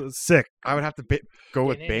is Yeah. sick. I would have to go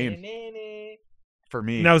with Bane for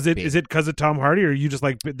me. Now is it Bane. because of Tom Hardy, or you just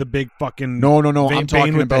like the big fucking? No. Bane I'm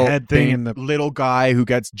talking with the about head thing Bane, and the- little guy who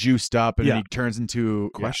gets juiced up and Yeah. he turns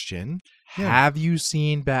into Question: Yeah. Have you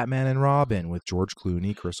seen Batman and Robin with George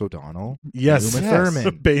Clooney, Chris O'Donnell, Yes, Uma Yes.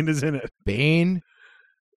 Thurman? Bane is in it Bane,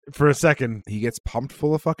 for a second. he gets pumped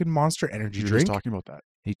full of fucking Monster Energy You were drink. just talking about that.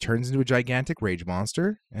 He turns into a gigantic rage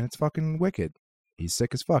monster, and it's fucking wicked. He's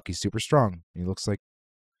sick as fuck. He's super strong. He looks like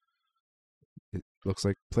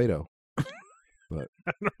Play-Doh. I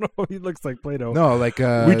don't know. He looks like Play-Doh. No, like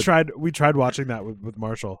we tried watching that with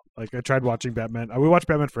Marshall. Like I tried watching Batman. We watched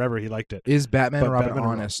Batman Forever. He liked it. is Batman but and Robin Batman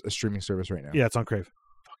on and a streaming service right now? Yeah, it's on Crave.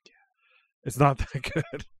 Fuck yeah, it's not that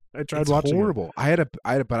good. I tried it's watching horrible. I had a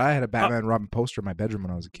Batman and Robin poster in my bedroom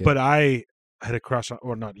when I was a it, kid. but I had a crush on,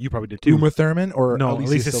 or not. You probably did too. Uma Thurman or No,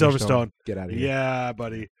 Alicia Silverstone. Get out of here. Yeah,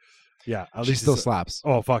 buddy. Yeah, at She least still slaps.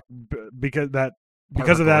 Oh fuck! Because of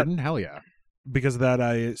that, Hell yeah.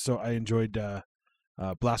 I enjoyed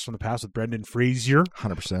Blast from the Past with Brendan Fraser.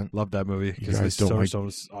 100%. Loved that movie because guys don't like- Silverstone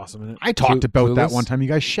was awesome in it. I talked about that Clueless? one time. You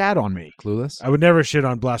guys shat on me. Clueless? I would never shit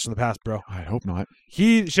on Blast from the Past, bro. I hope not.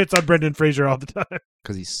 He shits on Brendan Fraser all the time.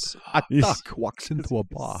 Because he's A He's- duck walks into a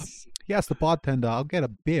bar. He asks the bartender, I'll get a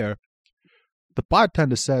beer. The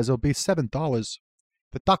bartender says it'll be $7.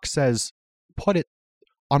 The duck says, put it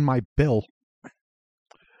on my bill.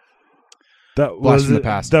 That Blast from the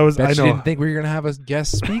Past. That was. Bet I you know. didn't think we were gonna have a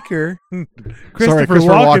guest speaker. Christopher Christopher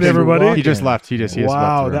Walken, Walken, everybody. He just left. He just left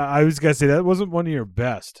Wow, the room. I was gonna say that wasn't one of your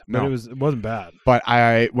best, but No. it wasn't bad. But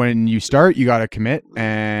when you start, you got to commit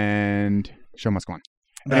and show must go on.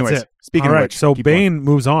 That's Anyways, it. speaking All of right, which, so keep going. Bane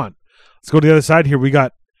moves on. Let's go to the other side here. We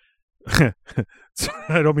got. I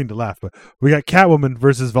don't mean to laugh, but we got Catwoman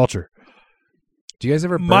versus Vulture. Do you guys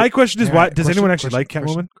ever burp? My question is, Hang why on, does anyone actually like question,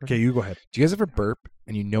 Catwoman? question. Okay, you go ahead. Do you guys ever burp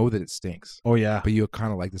and you know that it stinks, Oh yeah. but you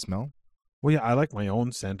kind of like the smell? Well, yeah, I like my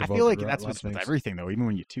own scent. I Of feel like a that's lot what's of with things. everything, though. Even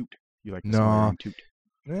when you toot, you like to No. smell your own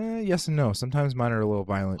toot. Yes and no. Sometimes mine are a little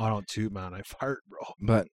violent. I don't toot, man. I fart, bro.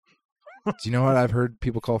 But do you know what I've heard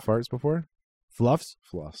people call farts before? Fluffs?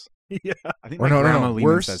 Fluffs. Yeah. I think Or my no. grandma Lehman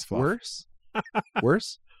Worse. says fluff. Worse.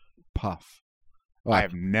 Worse. Puff. Oh, I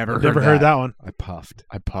have never Never heard that one. I puffed.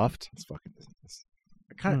 I puffed. It's fucking. It's,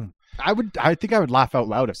 I think I would laugh out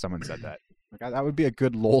loud if someone said that. Like that would be a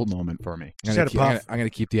good lol moment for me. I'm Just gonna had a keep- I'm puff. gonna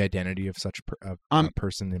keep the identity of such a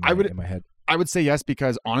person in my, I would- in my head. I would say yes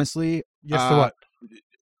because honestly, Yes to what?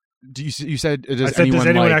 Do you said I does said, does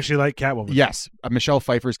anyone like, actually like Catwoman? Yes, Michelle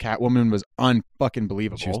Pfeiffer's Catwoman was unfucking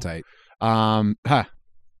believable. She was tight.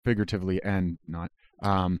 Figuratively and not.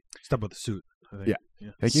 Stop with the suit. I think. Yeah.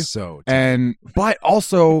 Thank you. So And but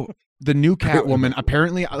also the new Catwoman,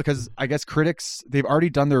 apparently, because I guess critics, they've already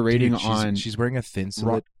done their rating on... She's wearing a thin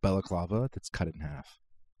slit balaclava that's cut in half.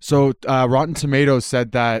 So Rotten Tomatoes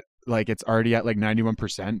said that like it's already at like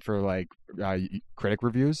 91% for like critic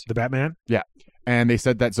reviews. The Batman? Yeah. And they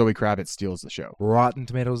said that Zoe Kravitz steals the show. Rotten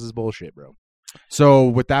Tomatoes is bullshit, bro. So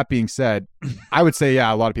with that being said, I would say,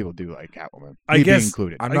 yeah, a lot of people do like Catwoman. I Me guess being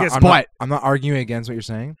included. I'm not arguing against what you're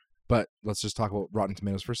saying, but let's just talk about Rotten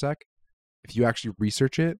Tomatoes for a sec. If you actually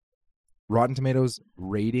research it, Rotten Tomatoes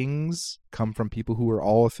ratings come from people who are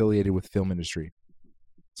all affiliated with film industry.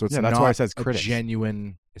 So it's that's not why it says a critics.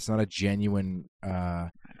 genuine. It's not a genuine. I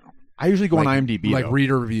usually go on IMDb, like though.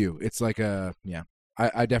 reader review. It's like a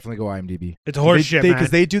I definitely go IMDb. It's horse shit, man. Because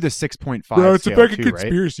they do the 6.5 bro, it's scale a fucking too,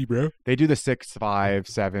 conspiracy, right? bro. They do the 6, 5,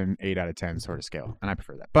 7, 8 out of 10 sort of scale, and I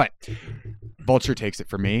prefer that. But Vulture takes it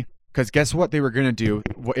for me, because guess what they were going to do?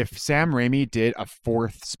 If Sam Raimi did a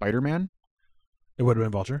 4th Spider-Man, it would have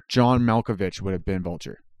been Vulture. John Malkovich would have been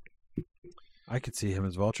Vulture. I could see him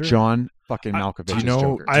as Vulture. John fucking Malkovich. Do you know?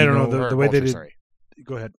 Joker. I don't know the way Vulture, they did. Sorry.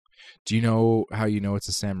 Go ahead. Do you know how you know it's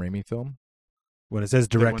a Sam Raimi film? When it says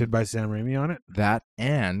directed by Sam Raimi on it? That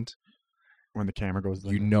and When the camera goes,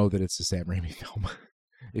 you know that it's a Sam Raimi film,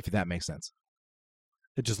 if that makes sense.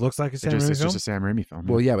 It just looks like a Sam it's Raimi just film? a Sam Raimi film.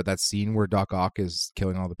 Well, yeah, but that scene where Doc Ock is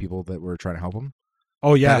killing all the people that were trying to help him.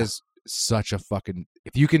 Oh, yeah. That is such a fucking...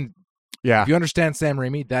 If you understand Sam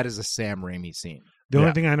Raimi, that is a Sam Raimi scene. The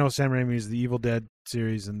only thing I know Sam Raimi is the Evil Dead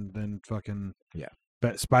series and then fucking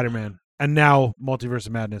Spider-Man. And now Multiverse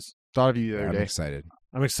of Madness. Thought of you the other I'm day. excited.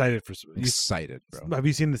 I'm excited for... Excited, bro. Have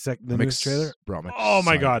you seen the newest trailer? Bro, I'm Oh,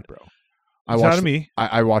 my excited, God. bro.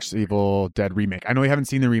 I watched the Evil Dead remake. I know you haven't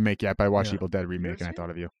seen the remake yet, but I watched Evil Dead remake and I thought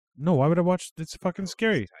of you. No, why would I watch? It's fucking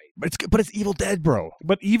scary. But it's Evil Dead, bro.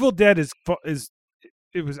 But Evil Dead is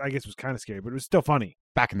it was, I guess it was kind of scary, but it was still funny.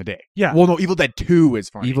 Back in the day. Yeah. Well, no, Evil Dead 2 is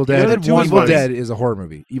funny. Evil Dead Evil Dead is a horror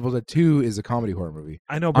movie. Evil Dead 2 is a comedy horror movie.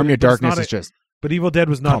 I know, but Army of but it's Darkness not is just... But Evil Dead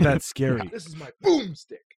was not that scary. This is my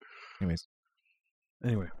boomstick. Anyways.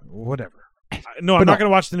 Anyway, whatever. No, I'm not going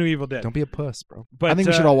to watch the new Evil Dead. Don't be a puss, bro. But I think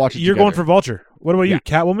we should all watch it You're together. going for Vulture. What about you?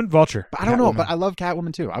 Catwoman? Vulture. But I don't know, Catwoman. but I love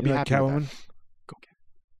Catwoman too. I'll be happy Catwoman? with that. Go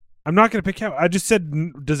Catwoman. I'm not going to pick Catwoman. I just said,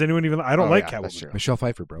 does anyone even... I don't like yeah, that's Catwoman. true. Michelle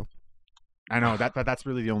Pfeiffer, bro. I know, that's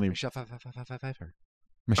really the only... Michelle Pfeiffer.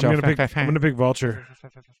 Michelle I'm going to pick Vulture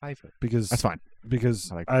Pfeiffer. because... That's fine.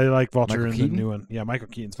 Because I like Vulture Michael in the Keaton? new one. Yeah, Michael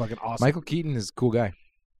Keaton's fucking awesome. Michael Keaton is a cool guy.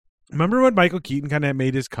 Remember when Michael Keaton kind of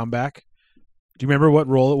made his comeback? Do you remember what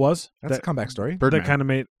role it was? That's a comeback story. Birdman. That kind of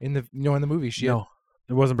made... In the movie, No,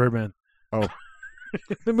 it wasn't Birdman. Oh.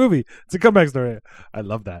 The movie. It's a comeback story. I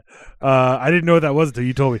love that. I didn't know what that was until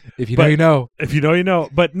you told me. If you know, you know. If you know, you know.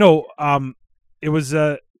 But no, it was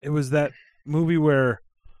that movie where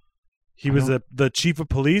he was the chief of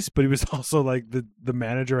police, but he was also like the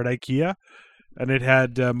manager at IKEA, and it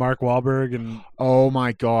had Mark Wahlberg and Oh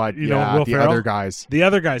my God! you know, Will the Ferrell? other guys. The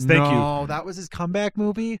other guys. Thank you. No, that was his comeback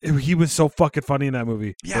movie. He was so fucking funny in that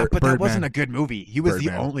movie. Yeah, but that wasn't a good movie. He was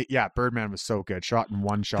Birdman. the only. Yeah, Birdman was so good. Shot in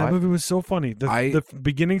one shot. That movie was so funny. The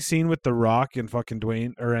beginning scene with The Rock and fucking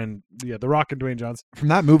The Rock and Dwayne Johnson. From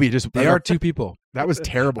that movie, just They are two people. that was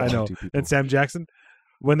terrible. I know. Two people. And Sam Jackson.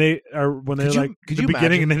 When they Could the you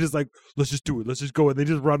beginning imagine? and they just like, let's just do it, let's just go, and they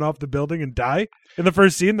just run off the building and die in the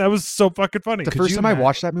first scene. That was so fucking funny. The first time I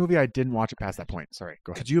watched that movie, I didn't watch it past that point. Sorry,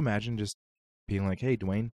 go ahead. Could you imagine just being like, "Hey,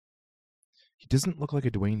 Dwayne, he doesn't look like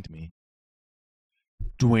a Dwayne to me.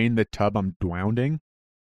 Dwayne the tub, I'm drowning.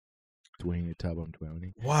 Dwayne the tub, I'm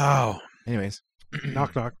drowning." Wow. Anyways,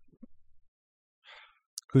 Knock knock.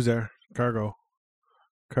 Who's there? Cargo.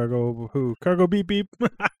 Cargo who? Cargo beep beep.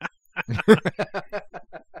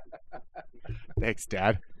 Thanks,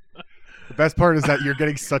 Dad. The best part is that you're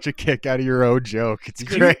getting such a kick out of your own joke. It's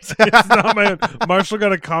great. It's not my own. Marshall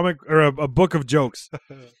got a comic or a book of jokes,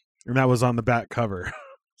 and that was on the back cover.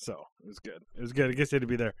 So it was good. It was good. I guess it had to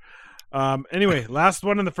be there. Anyway, last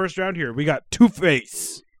one in the first round here. We got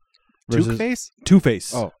Two-Face. Two-Face?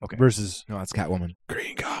 Two-Face. Oh, okay. Versus no, that's Catwoman.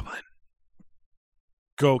 Green Goblin.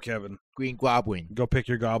 Go, Kevin. Green Goblin. Go pick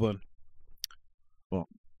your goblin. Well,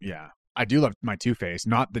 yeah. I do love my Two-Face,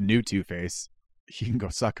 not the new Two-Face. He can go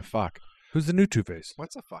suck a fuck. Who's the new Two-Face?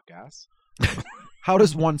 What's a fuck ass? How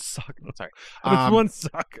does one suck? Oh, sorry. How does one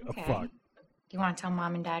suck a Okay. fuck? Do you want to tell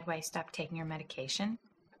Mom and Dad why you stopped taking your medication?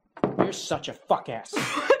 You're such a fuck ass.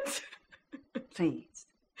 What? Please.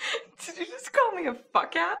 Did you just call me a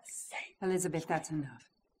fuck ass? Elizabeth, that's enough.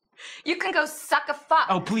 You can go suck a fuck.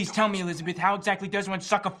 Oh, please tell me, Elizabeth, how exactly does one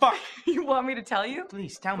suck a fuck? You want me to tell you?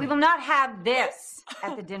 Please tell We me. will not have this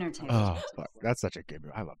at the dinner table. Oh, fuck. That's such a good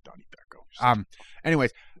movie. I love Donnie Darko.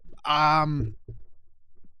 Anyways, what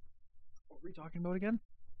were we talking about again?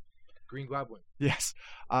 Green Goblin. Yes.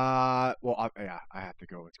 I have to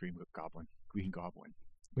go with Green Goblin. Green Goblin.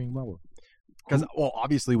 Green Goblin. Because,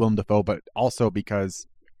 obviously Willem Dafoe, but also because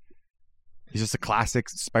he's just a classic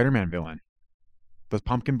Spider-Man villain. Those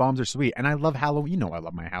pumpkin bombs are sweet, and I love Halloween. You know, I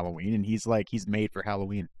love my Halloween, and he's made for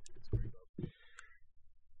Halloween.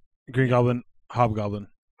 Green Goblin, Hobgoblin.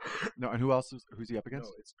 No, and who's he up against?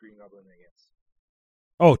 No, it's Green Goblin against.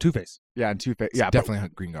 Oh, Two-Face. Yeah, and Two-Face. It's Yeah, definitely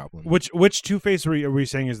Green Goblin. Which Two-Face are we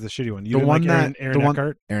saying is the shitty one? You The didn't one like that Aaron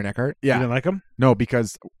Eckhart? Aaron Eckhart. Yeah, You didn't like him? no,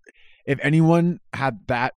 because if anyone had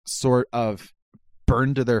that sort of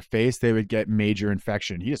burn to their face, they would get major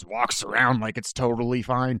infection. He just walks around like it's totally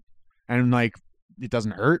fine, and like it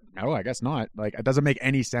doesn't hurt. No, I guess not. Like it doesn't make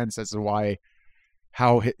any sense as to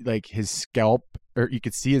how his scalp, or you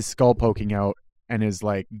could see his skull poking out, and his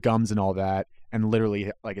like gums and all that, and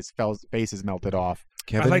literally like his face is melted off.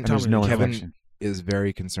 Kevin, like there's no Kevin infection. is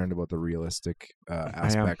very concerned about the realistic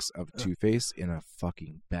aspects of Two-Face in a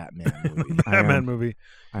fucking Batman movie. Batman movie.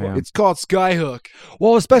 I am. It's called Skyhook.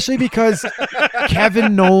 Well, especially because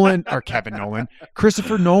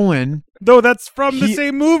Christopher Nolan, No, that's from the He-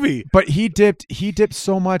 same movie. but he dipped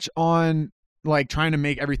so much on like trying to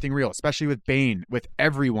make everything real, especially with Bane, with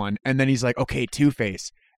everyone, and then he's like, okay,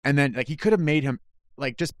 Two-Face, and then like he could have made him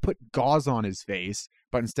like just put gauze on his face,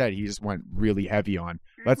 but instead he just went really heavy on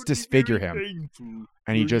let's disfigure him,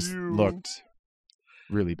 and he just looked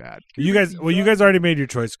really bad. You guys already made your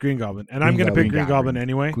choice, Green Goblin, and I'm Green going to pick Goblin. Green Goblin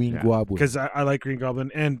anyway Green Yeah. Goblin. because I like Green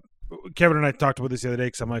Goblin. And Kevin and I talked about this the other day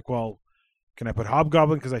because I'm like, well, can I put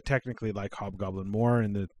Hobgoblin? Because I technically like Hobgoblin more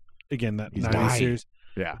in that He's 90s dying. series.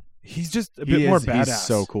 Yeah, He's just a bit more badass. He's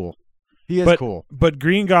so cool. He is But- cool. But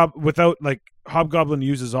Green Goblin, without like Hobgoblin,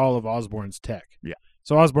 uses all of Osborn's tech. Yeah.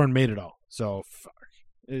 So Osborn made it all. So fuck,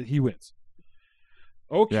 he wins.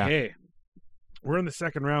 Okay, we're in the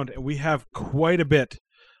second round, and we have quite a bit.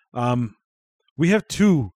 We have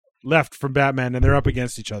two left from Batman, and they're up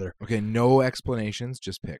against each other. Okay, no explanations,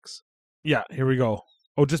 just picks. Yeah, here we go.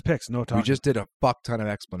 Oh, just picks, no talking. We just did a fuck ton of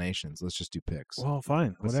explanations. Let's just do picks. well,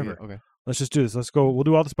 fine, Let's see whatever. it. Okay, Let's just do this. Let's go. We'll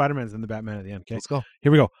do all the Spider-Mans and the Batman at the end. Okay, Let's go.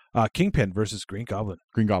 here we go. Kingpin versus Green Goblin.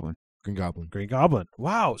 Green Goblin. Green Goblin. Green Goblin.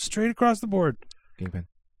 Wow, straight across the board. Kingpin.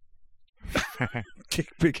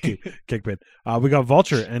 Kingpin. We got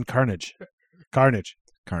Vulture and Carnage. Carnage.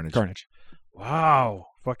 Carnage. Wow.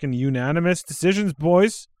 Fucking unanimous decisions,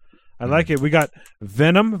 boys. I like it. We got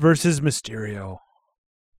Venom versus Mysterio.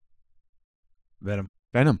 Venom.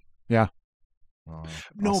 Yeah. Oh,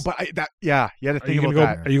 No, awesome. but you had to Are think you, about gonna go,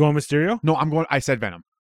 that. are you going Mysterio? No, I said Venom.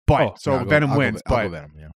 But Oh. so I'll go- Venom I'll go wins, I'll but go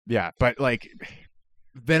Venom, yeah. yeah, but like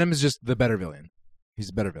Venom is just the better villain. He's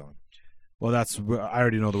a better villain. Well, I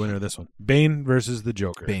already know the winner of this one. Bane versus the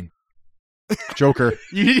Joker. Bane. Joker.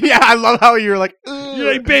 Yeah, I love how you're like,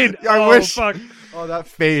 You're like Bane. I wish. Fuck. Oh, that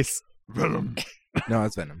face. Venom. No,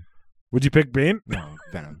 it's Venom. Would you pick Bane? No,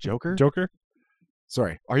 Venom. Joker? Joker?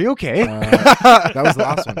 Sorry. Are you okay? That was the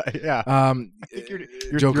last one. Yeah. I think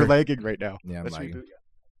you're Joker. lagging right now. Yeah, I'm Let's lagging. reboot.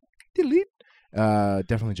 Delete.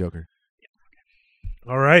 Definitely Joker.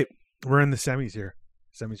 All right. We're in the semis here.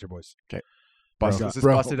 Semis here, boys. Let's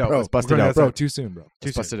bust it out. Let's bust We're it gonna out. Bro, too soon, bro.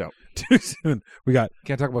 Let's bust it out. Too soon. We got.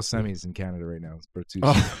 Can't talk about semis in Canada right now. It's too soon.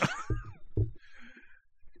 Oh,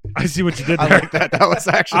 I see what you did I there. like that. That was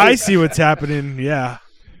actually. I see what's happening. Yeah.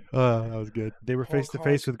 That was good. They were face to Hulk,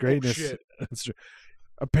 face with greatness. shit. That's true.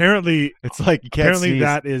 Apparently, It's like you can't apparently see.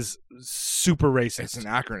 that is super racist. It's an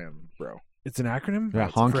acronym, bro. It's an acronym. Yeah,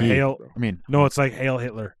 It's for honky. Hail. I mean, No, it's like Hail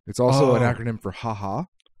Hitler. It's also an Oh. acronym for haha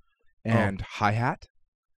and hi-hat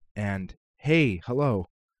and hey, hello.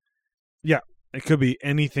 It could be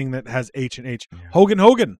anything that has H and H. Yeah. Hogan.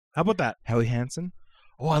 How about that? Helly Hansen?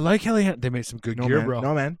 Oh, I like Helly. They made some good No, gear, man. bro.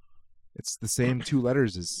 No, man. It's the same two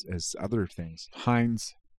letters as other things.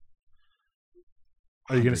 Heinz.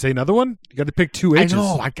 Are you going to say another one? You got to pick two H's. I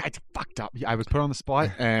know. I got fucked up. I was put on the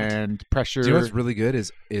spot and pressure. Do you know what's really good is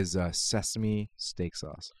sesame steak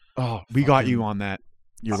sauce. Oh, we got you on that.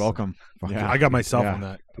 You're welcome. Fucking- Yeah. I got myself Yeah. on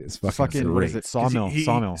that. It's Fucking what is it? 'Cause Sawmill.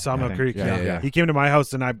 Sawmill. Sawmill I think. Creek. Yeah, Yeah. He came to my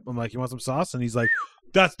house and I'm like, "You want some sauce?" And he's like,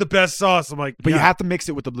 "That's the best sauce." I'm like, But yeah. you have to mix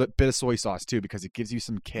it with a bit of soy sauce too, because it gives you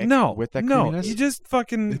some kick. no with that no. creaminess. You just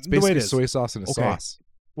fucking It's the way it basically is. soy sauce and a Okay. sauce.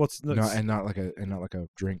 What's No, and not like a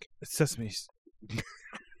drink. it's sesame.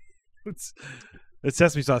 It's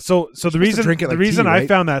sesame sauce. So the supposed to reason drink it like the reason tea, I right?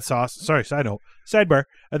 found that sauce. Sorry, side note, sidebar.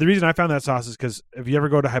 The reason I found that sauce is because if you ever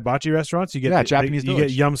go to hibachi restaurants, you get Japanese you village.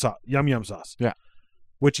 get yum sauce. Yeah.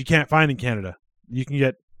 which you can't find in Canada. You can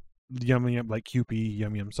get yum like Kewpie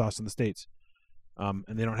yum sauce in the States, and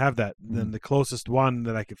they don't have that. Then the closest one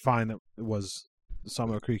that I could find that was the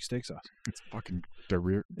Sawmill Creek steak sauce. It's fucking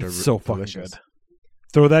It's so fucking delicious. good.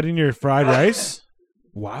 Throw that in your fried rice.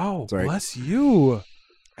 Wow, Sorry. bless you.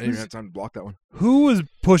 I didn't even have time to block that one. Who was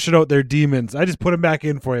pushing out their demons? I just put them back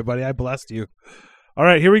in for you, buddy. I blessed you. All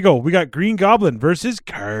right, here we go. We got Green Goblin versus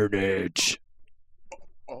Carnage.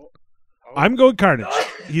 I'm going Carnage.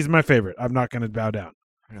 He's my favorite. I'm not going to bow down.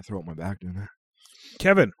 I'm gonna throw up my back doing that.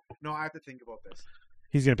 Kevin. No, I have to think about this.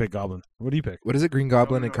 He's going to pick Goblin. What do you pick? What is it? Green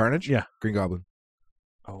Goblin and Carnage? Yeah. Green Goblin.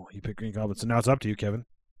 Oh, you picked Green Goblin. So now it's up to you, Kevin.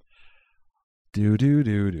 Do.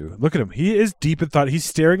 Look at him. He is deep in thought. He's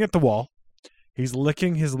staring at the wall. He's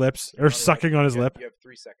licking his lips or sucking on his lip. You have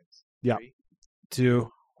 3 seconds. Yeah. 3, 2,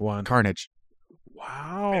 1. Carnage.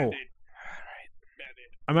 Wow. All right.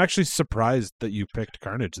 I'm actually surprised that you picked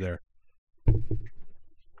Carnage there.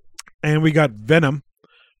 And we got Venom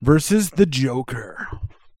versus the Joker.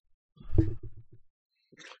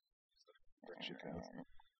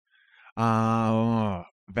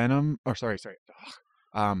 Venom. Oh, sorry.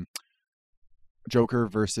 Joker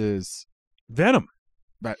versus Venom.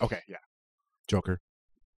 But okay, yeah. Joker.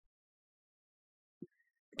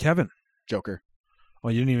 Kevin. Joker. Oh,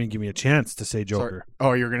 you didn't even give me a chance to say Joker. Sorry.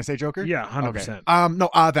 Oh, you were gonna say Joker? Yeah, 100%. Okay. No,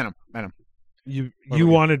 Venom. You What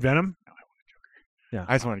about wanted Venom? No, I wanted Joker. Yeah.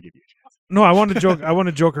 I just want to give you a chance. No, I wanted Joker. I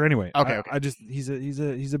wanted Joker anyway. Okay. I just he's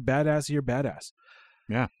a badassier badass.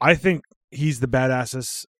 Yeah. I think he's the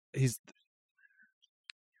badassest.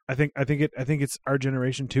 I think it's our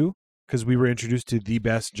generation too, because we were introduced to the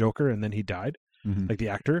best Joker and then he died. Mm-hmm. Like the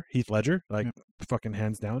actor Heath Ledger, fucking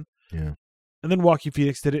hands down. Yeah. And then Joaquin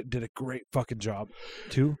Phoenix did a great fucking job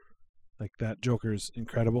too. Like that Joker's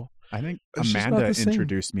incredible. I think It's just not Amanda the same.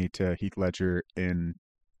 introduced me to Heath Ledger in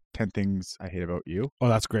 10 Things I Hate About You. Oh,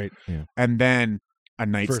 that's great. And then A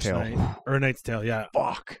Knight's First Tale. Night, or A Knight's Tale, yeah.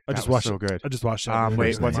 Fuck. I that just was watched so it. good. I just watched that.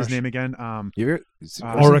 Wait, what's his name again? You ever,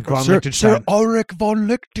 Ulrich von Sir Liechtenstein. Ulrich von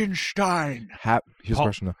Liechtenstein. Here's a Paul-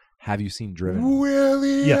 question though. Have you seen Driven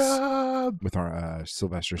William. Yes. with our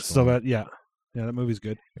Sylvester Stallone? So that yeah, that movie's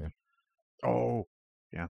good. Oh.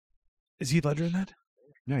 Is Heath Ledger in that?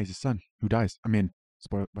 Yeah, he's his son who dies. I mean,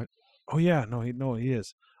 spoil what? Oh yeah, no, he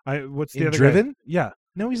is. What's the In other Driven? guy? Yeah,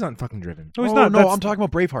 No, he's not fucking Driven. no, he's Oh, not. No, That's- I'm talking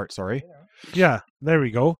about Braveheart. Sorry. Yeah, there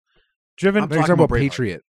we go. Driven. I'm No, you're talking talking about about Braveheart.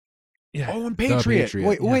 Patriot. Yeah. Oh, and The Patriot.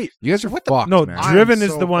 Wait, Yeah. wait. You guys are What fucked, No, man. I'm Driven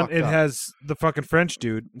is so the one. fucked It up. has the fucking French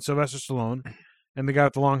dude, Sylvester Stallone, and the guy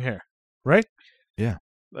with the long hair, right? Yeah.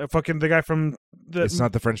 Fucking the guy from the. It's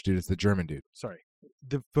not the French dude. It's the German dude. Sorry,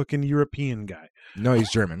 the fucking European guy. No, he's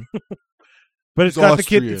German. But it's He's got the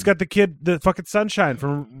kid. Austrian. It's got the kid. The fucking Sunshine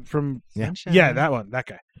from. Yeah. Yeah, that one. That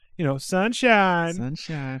guy. You know, Sunshine.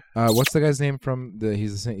 Sunshine. What's the guy's name from the?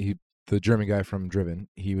 He's the same. The German guy from Driven.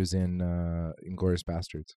 He was in Inglourious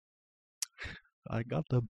Bastards. I got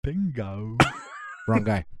the bingo. Wrong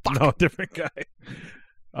guy. No, different guy.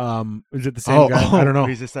 Is it the same guy? I don't know.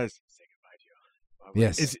 He just says, "Say goodbye to you."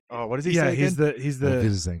 Yes. Is- What does he yeah, say? he's again? the he's Oh, the. this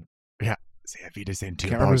is the thing. Say Auf Wiedersehen to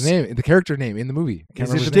Can't your remember his boss. name. The character name in the movie. I can't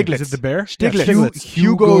Is it, remember the, his name. is it the bear? Stiglitz. Yeah, Stiglitz.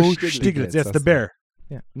 Hugo Stiglitz. Yes, That's the bear.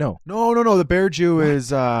 Yeah. No. No. The bear Jew is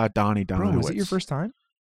Donnie Donowitz. Bro, was it your first time?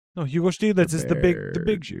 No, Hugo Stiglitz is the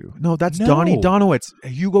big Jew. No, that's No. Donnie Donowitz.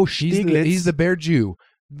 Hugo Stiglitz. He's the bear Jew.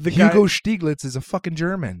 Hugo Stiglitz is a fucking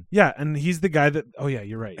German. Yeah, and he's the guy that. Oh yeah,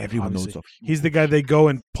 you're right. Everyone knows obviously. of Hugo. He's the guy they go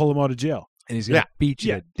and pull him out of jail. And he's gonna Yeah. beat you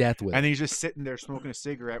Yeah. to death with. And then he's just sitting there smoking a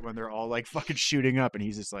cigarette when they're all like fucking shooting up, and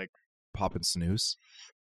he's just like, popping snooze.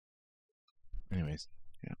 Anyways,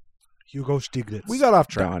 Hugo Stiglitz. we got off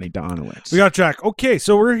track. Donnie Donowitz. We got track. Okay,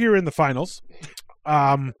 so we're here in the finals.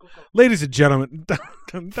 Ladies and gentlemen,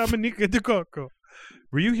 Dominica De Coco.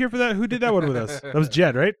 Were you here for that? Who did that one with us? That was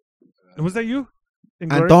Jed, right? Was that you?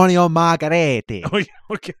 Inglourious? Antonio Margaretti. Oh yeah.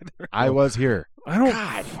 Okay. I was here. I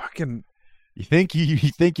don't fucking. You think you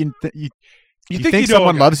think think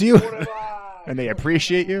someone know a loves you and they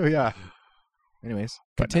appreciate you? Yeah. Anyways,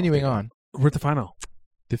 But no, continuing they on. We're at the final.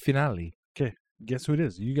 The finale. Okay. Guess who it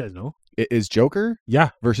is? You guys know. It is Joker Yeah.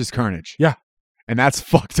 versus Carnage. Yeah. And that's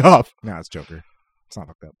fucked up. No, it's Joker. It's not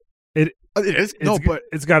fucked up. It is. No, but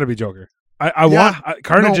it's got to be Joker. I Yeah, want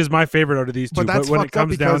Carnage no. is my favorite out of these two. But But, that's when it fucked up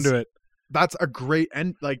comes down because- to it, that's a great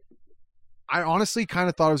end. Like, I honestly kind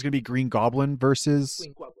of thought it was going to be Green Goblin versus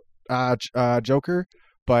Joker,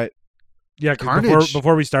 but yeah. 'Cause Carnage-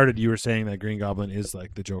 before we started, you were saying that Green Goblin is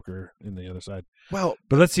like the Joker in the other side. well,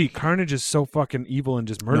 But let's see, Carnage is so fucking evil and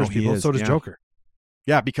just murders No, he people. is, So does yeah. Joker.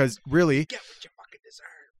 yeah, because really,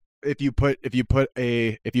 if you put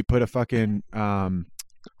a fucking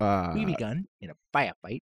BB gun in a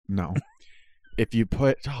firefight. no. If you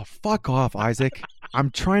put fuck off, Isaac. I'm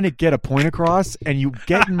trying to get a point across and you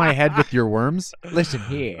get in my head with your worms. Listen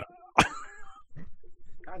here.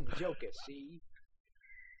 I'm Joker, see?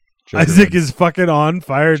 Isaac is fucking on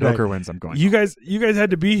fire. Joker wins. I'm going. You guys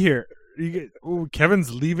had to be here.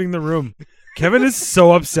 Kevin's leaving the room. Kevin is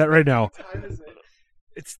so upset right now.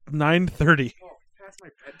 It's 9:30.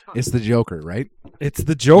 It's the Joker, right? It's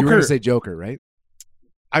the Joker. You were going to say Joker, right?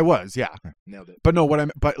 I was, yeah. Nailed it. But no,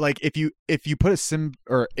 but like if you put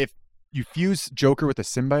if you fuse Joker with a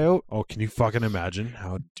symbiote, oh, can you fucking imagine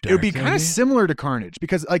how it would be kind of similar to Carnage,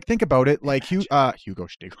 because like think about it, like Hugo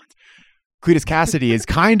Stiglitz, Cletus Cassidy is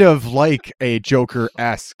kind of like a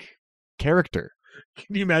Joker-esque character.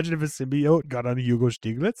 Can you imagine if a symbiote got on Hugo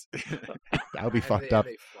Stiglitz? That would be fucked up.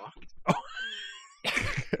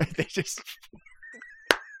 They just.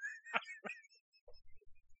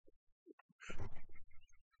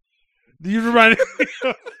 You reminded me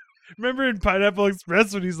of, remember in Pineapple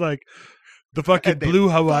Express when he's like, the fucking blue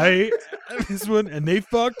Hawaii, this one, and they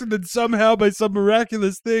fucked, and then somehow by some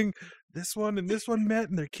miraculous thing, this one and this one met,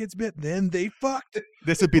 and their kids met, and then they fucked.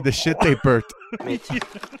 This would be the shit they birthed.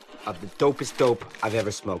 Of the dopest dope I've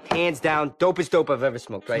ever smoked. Hands down, dopest dope I've ever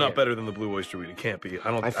smoked. Right It's not here. better than the blue oyster weed. It can't be.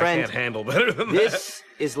 My friend, I can't handle better than this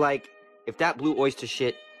is like if that blue oyster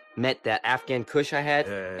shit met that Afghan Kush I had,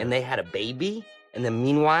 and they had a baby, and then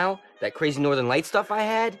meanwhile, that crazy Northern Light stuff I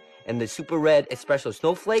had, and the super red espresso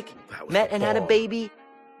snowflake met and had a baby,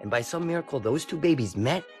 and by some miracle, those two babies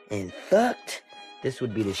met and fucked. This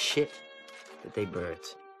would be the shit that they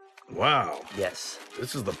birthed. that. Wow. Yes.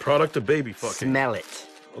 This is the product of baby fucking. Smell it.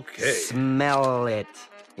 Okay. Smell it.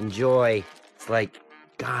 Enjoy. It's like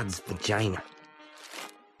God's vagina.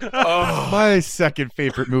 Oh, my second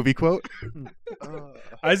favorite movie quote.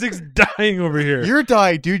 Isaac's dying over here. You're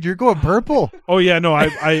dying, dude. You're going purple. Oh yeah, no,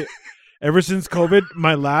 I ever since COVID,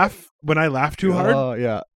 when I laugh too hard, Oh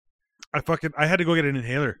yeah. I had to go get an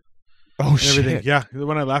inhaler. Oh shit. Everything. Yeah,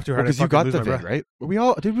 when I laugh too hard, Because I you got lose the my breath. vid, right? We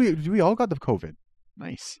all got the COVID.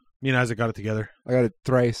 Nice. Me and Isaac got it together. I got it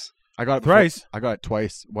thrice. I got it Thrice? I got it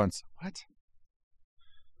twice. Once. What?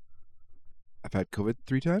 I've had COVID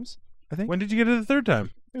 3 times, I think. When did you get it the third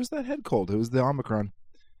time? It was that head cold. It was the Omicron.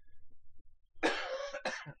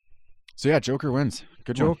 So yeah, Joker wins.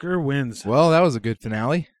 Good one. Joker wins. Well, that was a good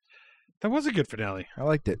finale. That was a good finale. I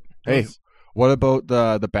liked it. Hey, what about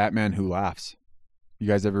the Batman Who Laughs? You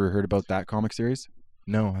guys ever heard about that comic series?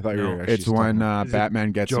 No, I thought you were. It's when Is it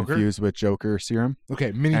Batman gets Joker? infused with Joker serum.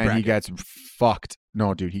 Okay, mini and he bracket. gets fucked.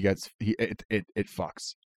 No, dude, it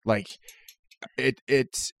fucks. Like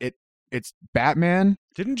it's Batman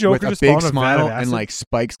Didn't Joker with a just big spawn a vat smile of acid? and like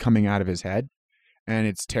spikes coming out of his head, and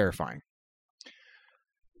it's terrifying.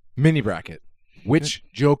 Mini bracket. Which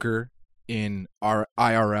Joker in our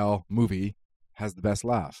IRL movie has the best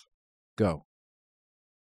laugh? Go.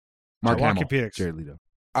 Mark Joaquin Hamill. Phoenix. Jared Leto.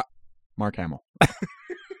 Mark Hamill.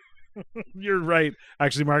 You're right.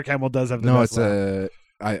 Actually, Mark Hamill does have the No, best it's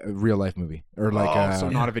laugh. a real life movie or like so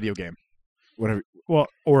not a video game. whatever. Well,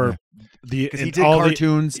 or the Because he in did all the-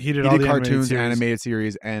 cartoons. he did all the cartoons, animated series. animated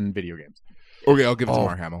series, and video games. Okay, I'll give it to Oh.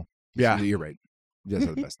 Mark Hamill. Yeah. So you're right. He does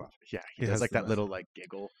have the best laugh. Yeah, he He does has like the that best. little like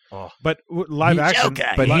giggle. Oh, But live action.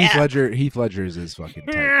 But li- Heath Ledger's is fucking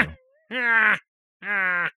tight.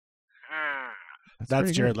 though. That's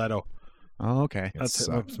pretty Jared good. Leto. Oh, okay. That's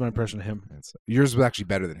sucked. my impression of him. Yours was actually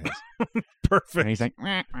better than his. Perfect. And he's like,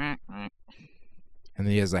 And then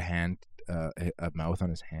he has a hand, a mouth on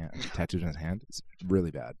his hand, tattooed on his hand. It's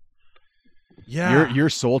really bad. Yeah. your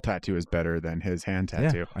soul tattoo is better than his hand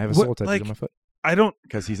tattoo. Yeah, I have a What, soul tattooed like, on my foot. I don't.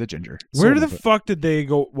 Because he's a ginger. Where Soul the of it. fuck did they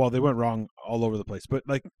go? Well, they went wrong all over the place. But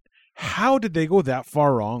like, how did they go that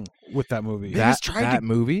far wrong with that movie? They just tried that to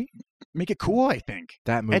movie, make it cool, I think.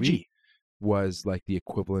 that movie Edgy. was like the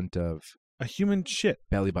equivalent of A human shit.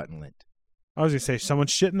 belly button lint. I was gonna say someone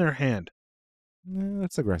shit in their hand.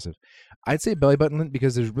 That's aggressive. I'd say belly button lint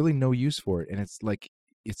because there's really no use for it, and it's like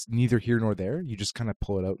it's neither here nor there. You just kind of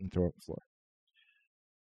pull it out and throw it on the floor.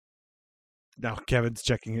 Now Kevin's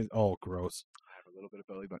checking his. Oh, gross! I have a little bit of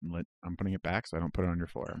belly button lint. I'm putting it back so I don't put it on your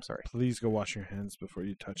floor. I'm sorry. Please go wash your hands before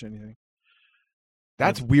you touch anything.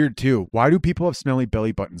 That's weird too. Why do people have smelly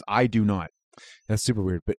belly buttons? I do not. That's super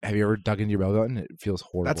weird. But have you ever dug into your belly button? It feels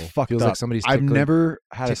horrible. That's fucked feels up. like somebody's I've tickling- never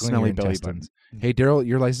had a tickling smelly your belly intestines. button. Hey, Daryl,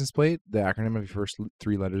 your license plate, the acronym of your first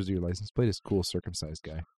 3 letters of your license plate is cool circumcised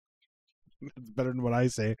guy. It's better than what I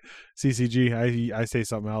say. CCG. I say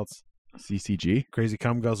something else. CCG? Crazy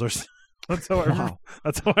cum guzzlers. That's how Wow.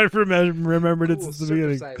 That's how I remembered it since the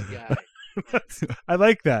beginning. I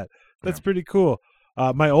like that. That's pretty cool.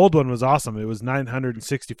 My old one was awesome. It was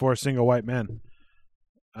 964 single white men.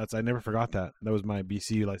 I never forgot that. That was my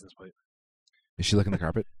BC license plate. Is she licking the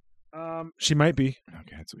carpet? She might be.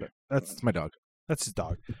 Okay, that's okay. That's my dog. That's his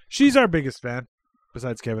dog. She's our biggest fan,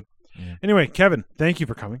 besides Kevin. Yeah. Anyway, Kevin, thank you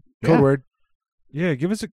for coming. Code word. Yeah,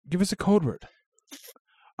 give us a code word.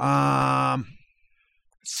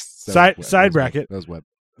 Side bracket. That was web.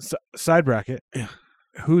 Side bracket.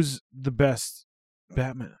 Who's the best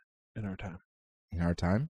Batman in our time? In our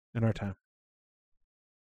time? In our time.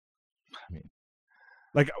 I mean,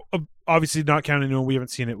 like obviously not counting anyone we haven't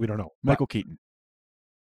seen it. We don't know. Michael Keaton.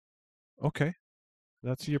 Okay,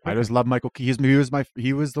 that's your. I just love Michael Keaton.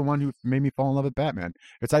 He was the one who made me fall in love with Batman.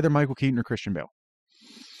 It's either Michael Keaton or Christian Bale.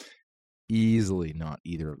 Easily not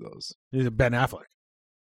either of those. He's Ben Affleck.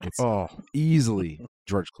 It's easily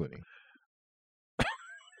George Clooney.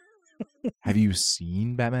 Have you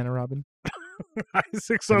seen Batman and Robin?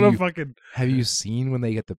 Isaac's on a fucking. Have you seen when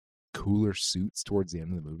they get the cooler suits towards the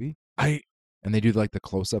end of the movie? And they do like the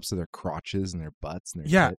close-ups of their crotches and their butts and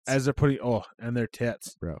their tits. As they're putting and their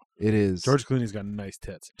tits, bro. It is George Clooney's got nice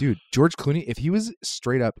tits, dude. George Clooney, if he was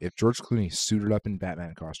straight up, if George Clooney suited up in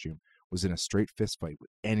Batman costume, was in a straight fist fight with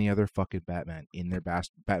any other fucking Batman in their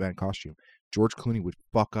Batman costume, George Clooney would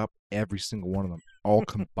fuck up every single one of them, all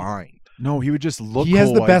combined. No, he would just look. He has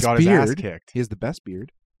cool the while best he got his ass beard. kicked. He has the best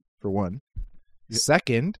beard, for one.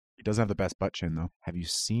 Second, he doesn't have the best butt chin though. Have you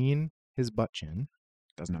seen his butt chin?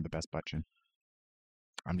 Doesn't have the best butt chin.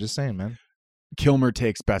 I'm just saying, man. Kilmer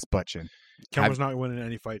takes best butt chin. Kilmer's not winning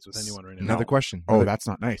any fights with anyone right now. Another question. Oh, that's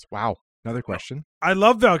not nice. Wow. Another question. I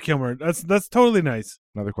love Val Kilmer. That's totally nice.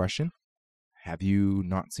 Another question. Have you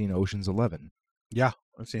not seen Ocean's 11? Yeah,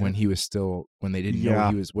 I've seen when it. he was still when they didn't know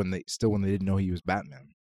he was when they didn't know he was Batman.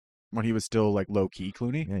 When he was still like low key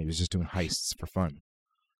Clooney. Yeah, he was just doing heists for fun.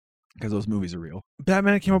 Because those movies are real.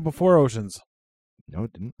 Batman came out before Oceans. No,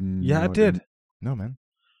 it didn't. Yeah, it did. No, man.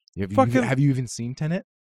 Have you even seen Tenet?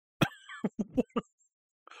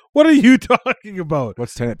 What are you talking about?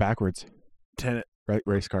 What's Tenet backwards? Tenet. Right,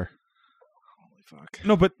 race car. Holy fuck.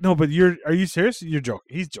 No, but are you serious? You're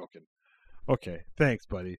joking. He's joking. Okay. Thanks,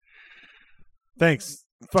 buddy. Thanks.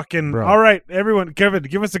 Fucking Bro. All right, everyone. Kevin,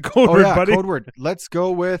 give us a code word, buddy. Code word. Let's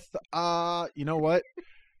go with you know what?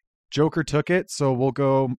 Joker took it, so we'll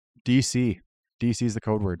go DC. DC is the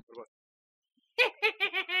code word.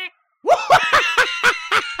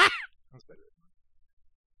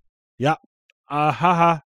 Yeah.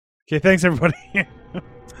 Haha. Okay, thanks everybody.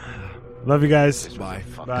 Love you guys. Bye.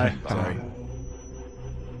 Bye. Sorry.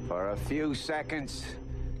 For a few seconds,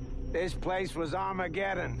 this place was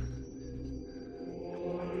Armageddon.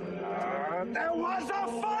 There was a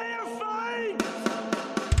fire